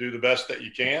just do the best that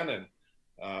you can. And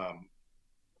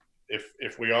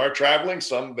if we are traveling,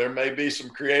 there may be some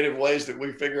creative ways that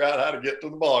we figure out how to get to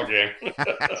the ball game.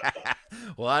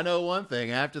 Well, I know one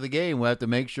thing. After the game, we'll have to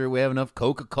make sure we have enough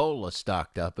Coca-Cola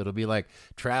stocked up. It'll be like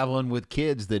traveling with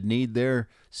kids that need their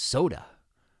soda.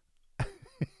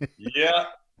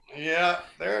 Yeah.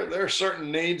 There are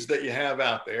certain needs that you have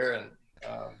out there, and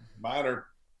mine are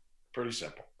pretty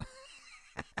simple.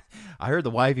 I heard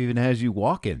the wife even has you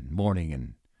walking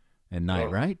morning and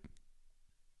night, right?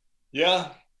 Yeah,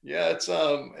 it's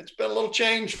been a little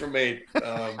change for me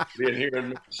being here in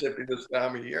Mississippi this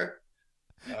time of year.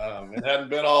 It hadn't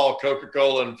been all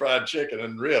Coca-Cola and fried chicken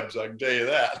and ribs, I can tell you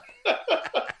that.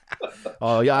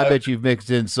 Oh, yeah, I bet you've mixed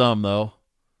in some, though.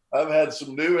 I've had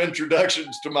some new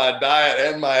introductions to my diet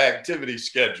and my activity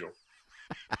schedule.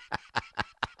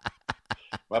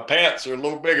 My pants are a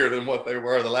little bigger than what they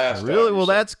were the last time. Really? Well,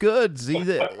 that's good. See,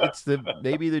 it's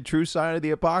maybe the true sign of the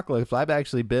apocalypse. I've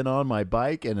actually been on my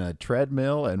bike and a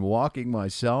treadmill and walking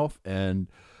myself,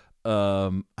 and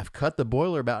I've cut the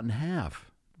boiler about in half.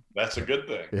 That's a good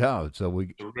thing. Yeah, it's a real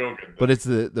good thing. But it's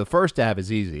the first half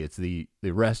is easy. It's the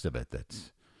rest of it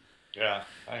that's. Yeah,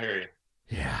 I hear you.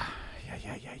 Yeah.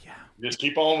 Just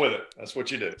keep on with it. That's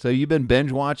what you do. So you've been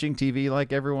binge watching TV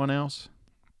like everyone else?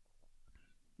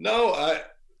 No,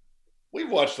 we've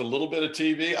watched a little bit of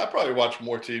TV. I probably watch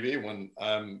more TV when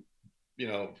I'm,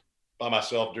 by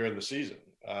myself during the season.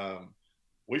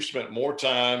 We've spent more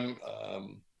time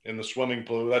in the swimming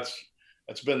pool.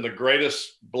 That's been the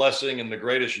greatest blessing and the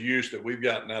greatest use that we've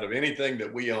gotten out of anything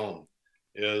that we own,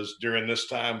 is during this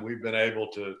time we've been able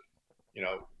to,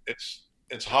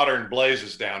 it's hotter than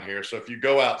blazes down here. So if you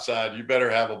go outside, you better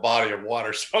have a body of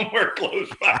water somewhere close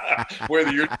by,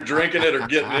 whether you're drinking it or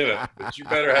getting in it, but you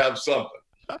better have something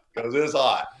because it's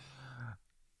hot.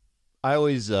 I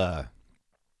always,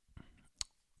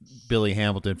 Billy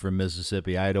Hamilton from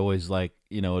Mississippi, I'd always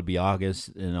it'd be August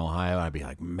in Ohio. I'd be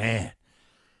like, man,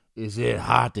 is it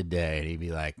hot today? And he'd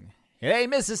be like, it ain't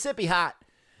Mississippi hot.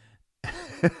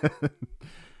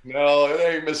 No, it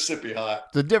ain't Mississippi hot.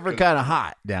 It's a different kind of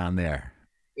hot down there.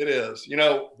 It is.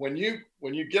 When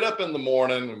you get up in the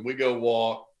morning and we go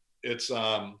walk, it's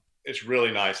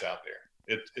really nice out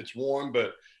there. It's warm,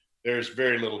 but there's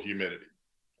very little humidity,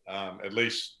 at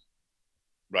least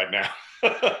right now.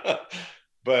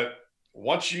 But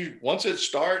once it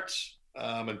starts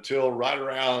until right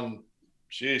around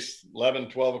 11,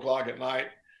 12 o'clock at night,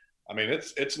 I mean,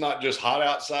 it's not just hot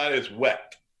outside, it's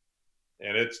wet.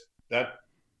 And that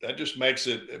just makes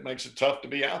it tough to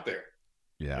be out there.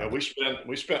 Yeah. We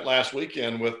spent last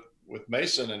weekend with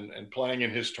Mason and playing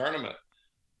in his tournament.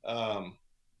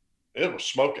 It was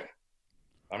smoking.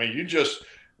 I mean,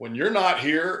 when you're not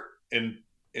here in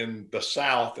the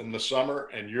South in the summer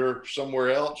and you're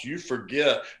somewhere else, you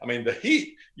forget. I mean, the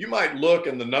heat, you might look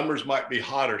and the numbers might be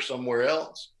hotter somewhere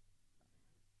else,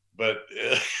 but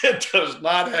it does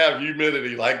not have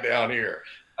humidity like down here.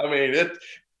 I mean, it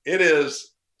is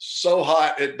so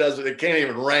hot it can't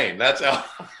even rain. That's how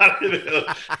hot it is.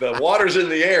 The water's in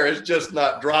the air, it's just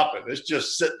not dropping, it's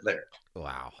just sitting there.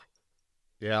 Wow.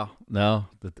 Yeah, no,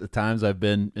 the times I've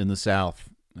been in the South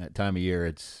that time of year,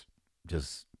 it's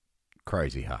just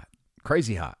crazy hot.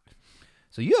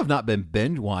 So you have not been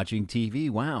binge watching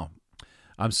TV. Wow.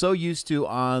 I'm so used to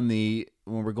when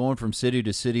we're going from city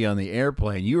to city on the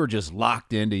airplane, you are just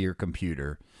locked into your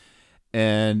computer.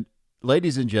 And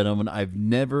ladies and gentlemen, I've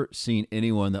never seen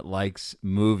anyone that likes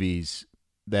movies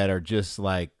that are just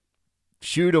like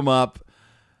shoot 'em up.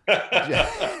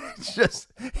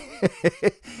 Just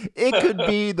it could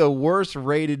be the worst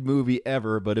rated movie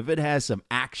ever, but if it has some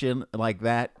action like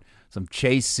that, some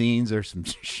chase scenes or some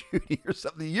shooting or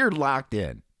something, you're locked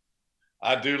in.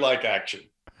 I do like action.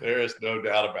 There is no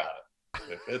doubt about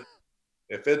it.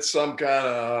 If it's some kind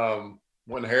of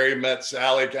When Harry Met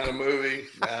Sally kind of movie,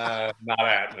 not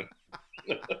happening.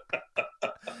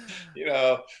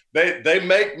 They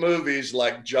make movies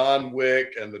like John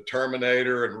Wick and the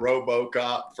Terminator and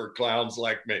RoboCop for clowns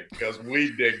like me because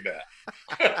we dig that.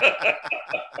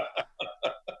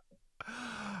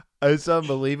 It's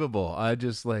unbelievable.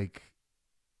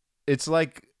 It's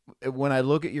like when I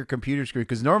look at your computer screen,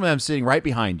 because normally I'm sitting right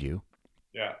behind you.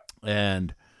 Yeah.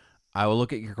 And I will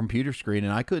look at your computer screen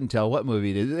and I couldn't tell what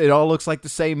movie it is. It all looks like the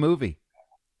same movie.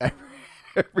 It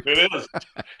is.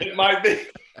 It might be.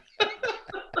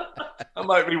 I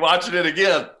might be watching it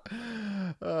again.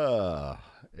 Yeah.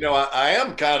 I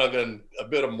am kind of in a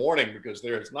bit of mourning because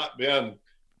there has not been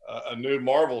a new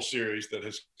Marvel series that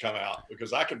has come out,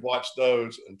 because I could watch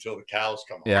those until the cows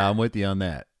come home. Yeah, I'm with you on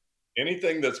that.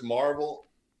 Anything that's Marvel,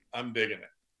 I'm digging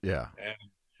it. Yeah. And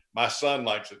my son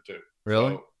likes it too.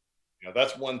 Really? So,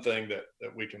 that's one thing that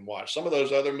we can watch. Some of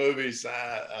those other movies,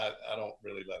 I don't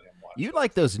really let him watch. You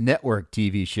like those network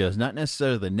TV shows, not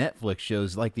necessarily the Netflix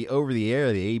shows, like the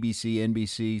over-the-air, the ABC,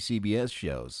 NBC, CBS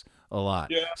shows a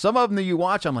lot. Yeah. Some of them that you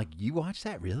watch, I'm like, you watch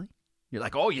that, really? You're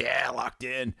like, oh, yeah, locked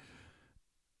in.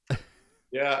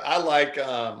 Yeah, I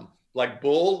like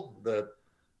Bull, the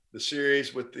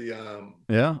series with the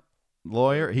yeah,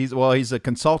 lawyer. He's a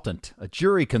consultant, a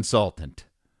jury consultant.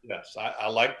 Yes, I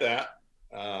like that.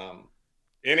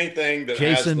 Anything that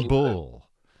Jason has Bull.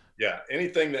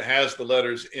 Anything that has the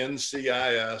letters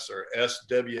NCIS or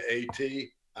SWAT,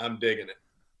 I'm digging it.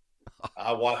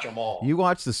 I watch them all. You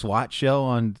watch the SWAT show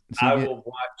on CBS? I will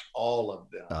watch all of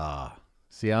them.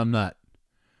 See, I'm not.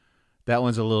 That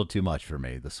one's a little too much for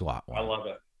me, the SWAT one. I love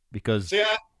it. Because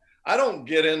I don't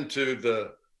get into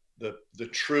the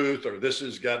truth, or this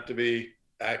has got to be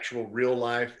actual real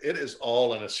life. It is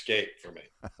all an escape for me.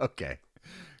 Okay.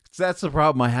 So that's the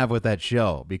problem I have with that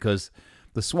show, because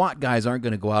the SWAT guys aren't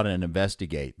going to go out and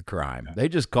investigate the crime. They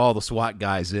just call the SWAT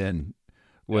guys in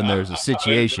when there's a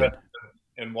situation.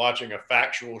 And watching a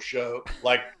factual show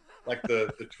like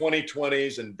the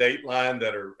 2020s and Dateline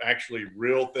that are actually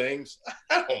real things,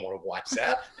 I don't want to watch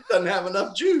that. It doesn't have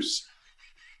enough juice.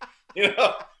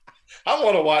 I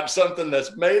want to watch something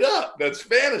that's made up, that's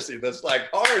fantasy, that's like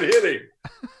hard hitting.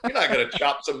 You're not going to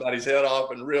chop somebody's head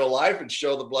off in real life and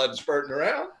show the blood spurting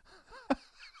around.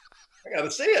 I got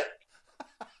to see it.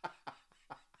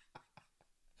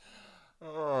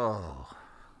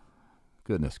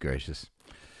 Goodness gracious.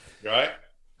 You all right?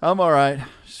 I'm all right.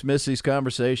 Just miss these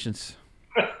conversations.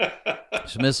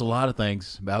 Just miss a lot of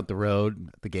things about the road,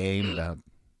 the game, about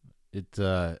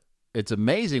it. It's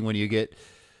amazing when you get,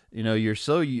 you're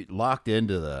so locked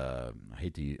into the.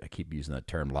 I keep using that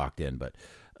term, locked in, but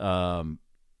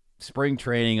spring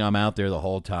training. I'm out there the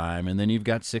whole time, and then you've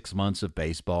got 6 months of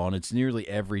baseball, and it's nearly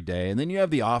every day, and then you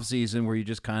have the off season where you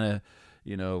just kind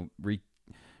of,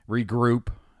 regroup,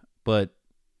 but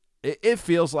it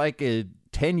feels like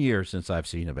 10 years since I've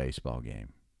seen a baseball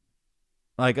game.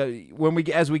 Like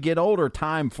as we get older,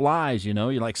 time flies, you're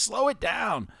like, slow it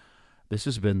down. This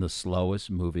has been the slowest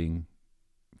moving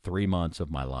 3 months of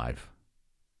my life.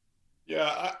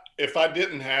 Yeah. If I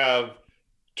didn't have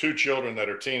 2 children that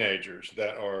are teenagers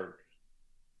that are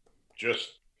just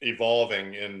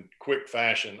evolving in quick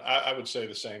fashion, I would say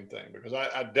the same thing, because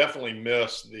I definitely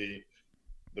miss the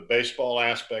baseball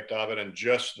aspect of it, and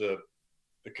just the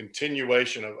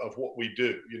continuation of what we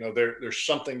do. There's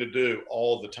something to do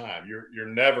all the time. You're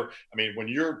never, when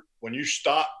you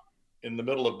stop in the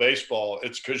middle of baseball,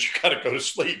 it's because you got to go to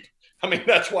sleep.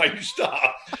 That's why you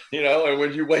stop, and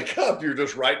when you wake up, you're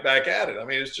just right back at it.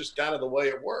 It's just kind of the way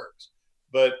it works.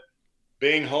 But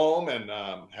being home and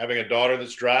having a daughter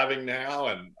that's driving now,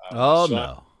 and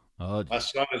my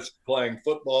son is playing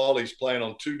football. He's playing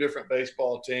on 2 different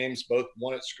baseball teams, both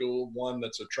one at school, one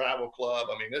that's a travel club.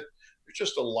 There's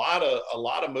just a lot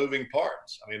of moving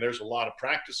parts. There's a lot of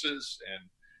practices, and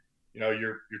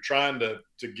you're trying to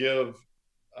give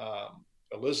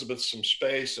Elizabeth some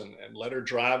space and let her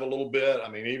drive a little bit.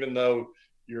 Even though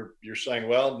you're saying,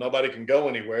 well, nobody can go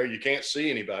anywhere, you can't see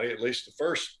anybody. At least the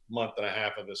first month and a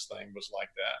half of this thing was like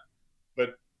that.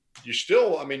 But you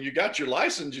still, you got your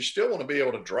license, you still want to be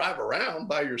able to drive around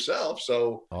by yourself.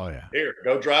 So here,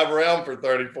 go drive around for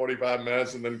 30, 45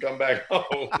 minutes and then come back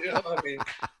home.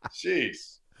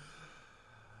 Jeez.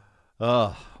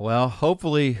 Well,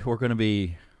 hopefully we're going to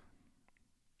be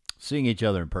seeing each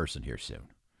other in person here soon.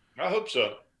 I hope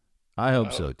so. I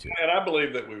hope so too. And I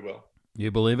believe that we will.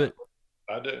 You believe it?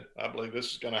 I do. I believe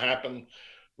this is going to happen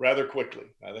rather quickly.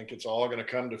 I think it's all going to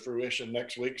come to fruition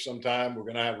next week sometime. We're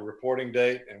going to have a reporting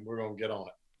date, and we're going to get on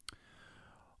it.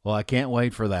 Well, I can't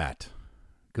wait for that.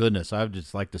 Goodness, I would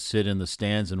just like to sit in the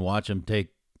stands and watch them take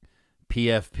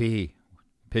PFP,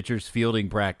 pitchers fielding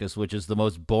practice, which is the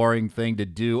most boring thing to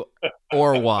do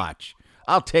or watch.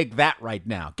 I'll take that right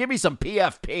now. Give me some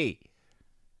PFP.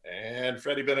 And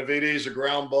Freddie Benavides, a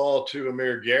ground ball to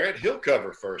Amir Garrett. He'll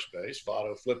cover first base.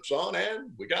 Votto flips on,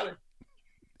 and we got him.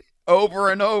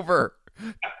 Over and over.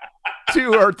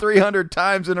 200 or 300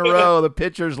 times in a row, the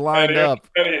pitchers lined up.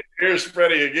 Here's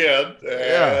Freddie again.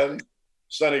 And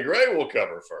Sonny Gray will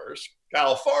cover first.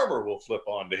 Kyle Farmer will flip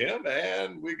on to him,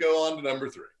 and we go on to number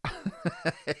 3.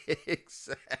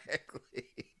 Exactly.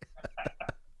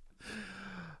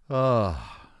 Oh,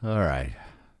 all right.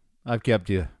 I've kept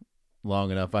you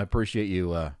long enough. I appreciate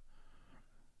you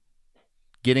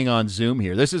getting on Zoom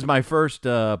here. This is my first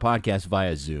podcast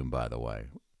via Zoom, by the way.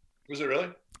 Was it really?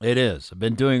 It is. I've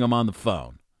been doing them on the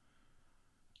phone.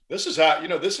 This is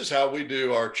how we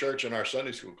do our church and our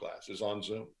Sunday school classes on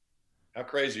Zoom. How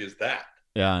crazy is that?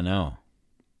 Yeah, I know.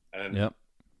 And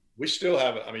we still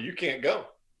have it. You can't go.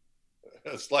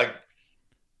 It's like,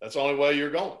 that's the only way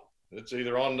you're going. It's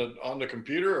either on the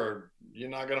computer or you're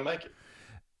not going to make it.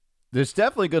 There's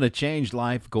definitely going to change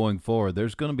life going forward.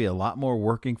 There's going to be a lot more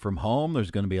working from home.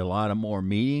 There's going to be a lot of more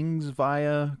meetings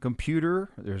via computer.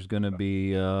 There's going to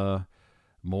be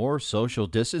more social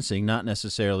distancing, not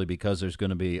necessarily because there's going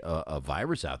to be a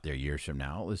virus out there years from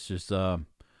now. It's just the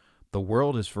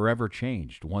world has forever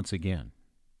changed once again.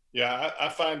 Yeah, I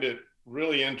find it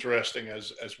really interesting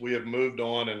as we have moved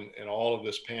on in all of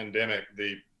this pandemic,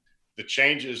 the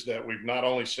changes that we've not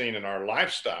only seen in our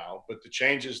lifestyle, but the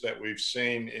changes that we've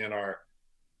seen in our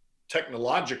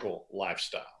technological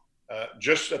lifestyle.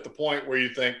 Just at the point where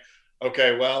you think,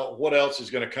 okay, well, what else is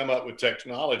going to come up with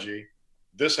technology?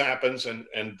 This happens, and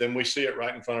then we see it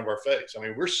right in front of our face.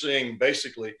 We're seeing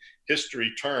basically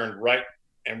history turned right,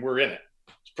 and we're in it.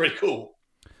 It's pretty cool.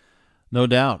 No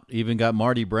doubt. Even got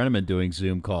Marty Brenneman doing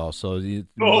Zoom calls. So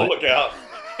look out.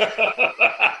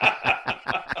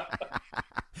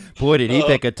 Boy, did he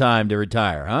pick a time to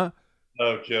retire, huh?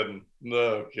 No kidding.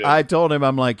 I told him,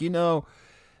 I'm like,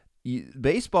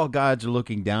 baseball gods are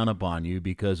looking down upon you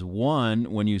because,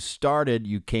 one, when you started,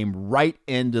 you came right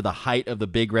into the height of the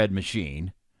big red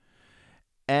machine,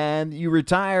 and you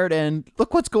retired, and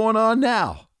look what's going on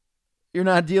now. You're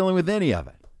not dealing with any of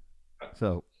it.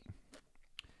 So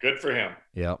good for him.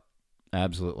 Yep,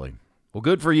 absolutely. Well,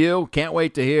 good for you. Can't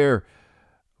wait to hear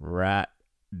Right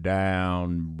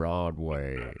Down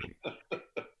Broadway.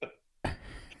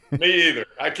 Me either.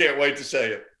 I can't wait to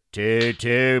say it.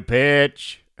 2-2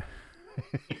 pitch.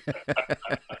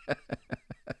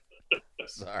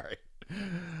 Sorry.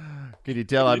 Can you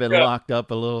tell I've been locked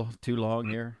up a little too long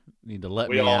here? Need to let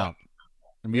me out.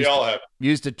 We all have. I'm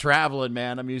used to traveling,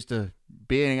 man. I'm used to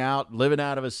being out, living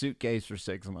out of a suitcase for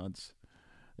 6 months.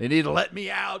 They need to let me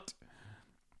out.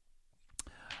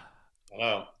 I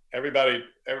know.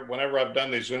 Whenever I've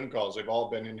done these Zoom calls, they've all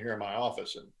been in here in my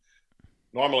office. And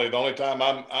normally the only time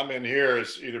I'm in here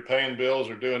is either paying bills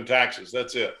or doing taxes.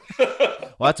 That's it.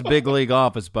 Well, that's a big league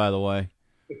office, by the way.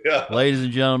 Yeah. Ladies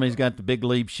and gentlemen, he's got the big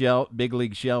league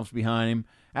shelves behind him.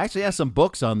 Actually has some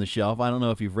books on the shelf. I don't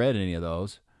know if you've read any of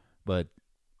those, but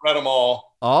Read them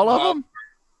all. All of them?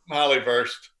 I'm highly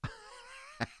versed.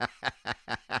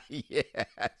 Yeah,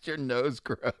 your nose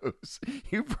grows.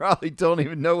 You probably don't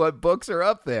even know what books are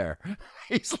up there.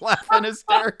 He's laughing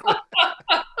hysterically.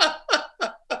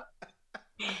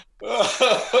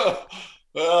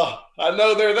 Well, I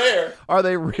know they're there. Are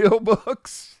they real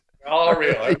books? All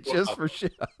real. Just for show.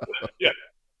 Yeah.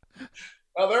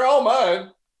 Well, they're all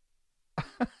mine.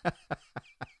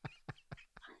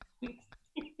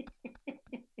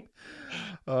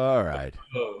 All right.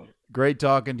 Great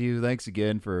talking to you. Thanks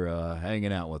again for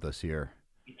hanging out with us here.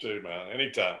 You too, man.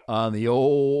 Anytime. On the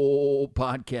old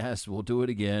podcast, we'll do it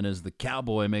again as the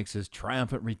Cowboy makes his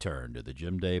triumphant return to the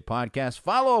Jim Day podcast.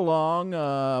 Follow along.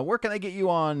 Where can I get you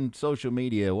on social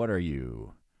media? What are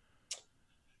you?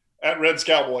 At Reds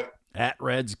Cowboy. At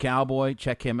Reds Cowboy.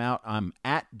 Check him out. I'm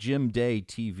at Jim Day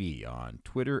TV on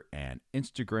Twitter and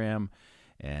Instagram.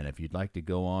 And if you'd like to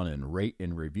go on and rate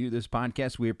and review this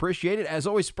podcast, we appreciate it. As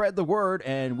always, spread the word,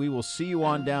 and we will see you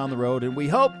on down the road. And we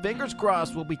hope, fingers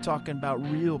crossed, we'll be talking about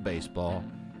real baseball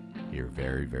here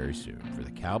very, very soon. For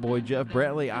the Cowboy Jeff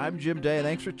Brantley, I'm Jim Day.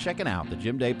 Thanks for checking out the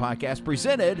Jim Day podcast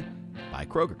presented by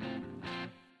Kroger.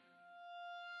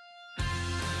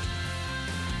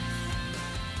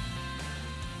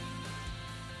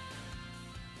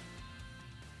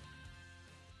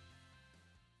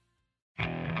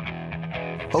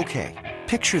 Okay,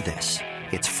 picture this.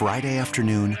 It's Friday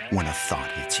afternoon when a thought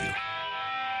hits you.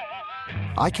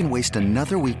 I can waste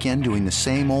another weekend doing the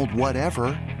same old whatever,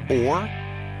 or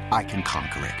I can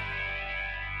conquer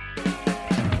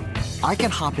it. I can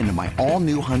hop into my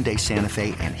all-new Hyundai Santa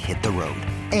Fe and hit the road.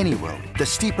 Any road. The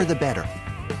steeper, the better.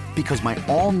 Because my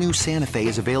all-new Santa Fe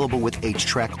is available with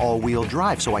H-Track all-wheel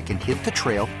drive, so I can hit the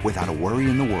trail without a worry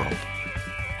in the world.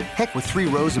 Heck, with 3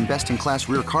 rows and best-in-class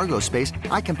rear cargo space,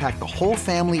 I can pack the whole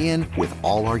family in with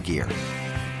all our gear.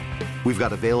 We've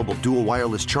got available dual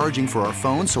wireless charging for our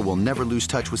phones, so we'll never lose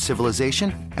touch with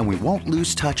civilization, and we won't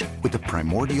lose touch with the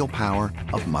primordial power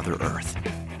of Mother Earth.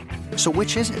 So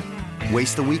which is it?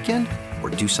 Waste the weekend or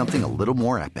do something a little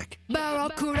more epic?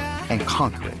 And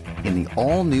conquer it in the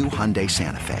all-new Hyundai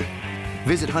Santa Fe.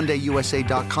 Visit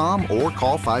HyundaiUSA.com or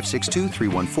call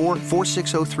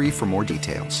 562-314-4603 for more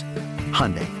details.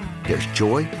 Hyundai, there's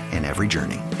joy in every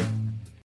journey.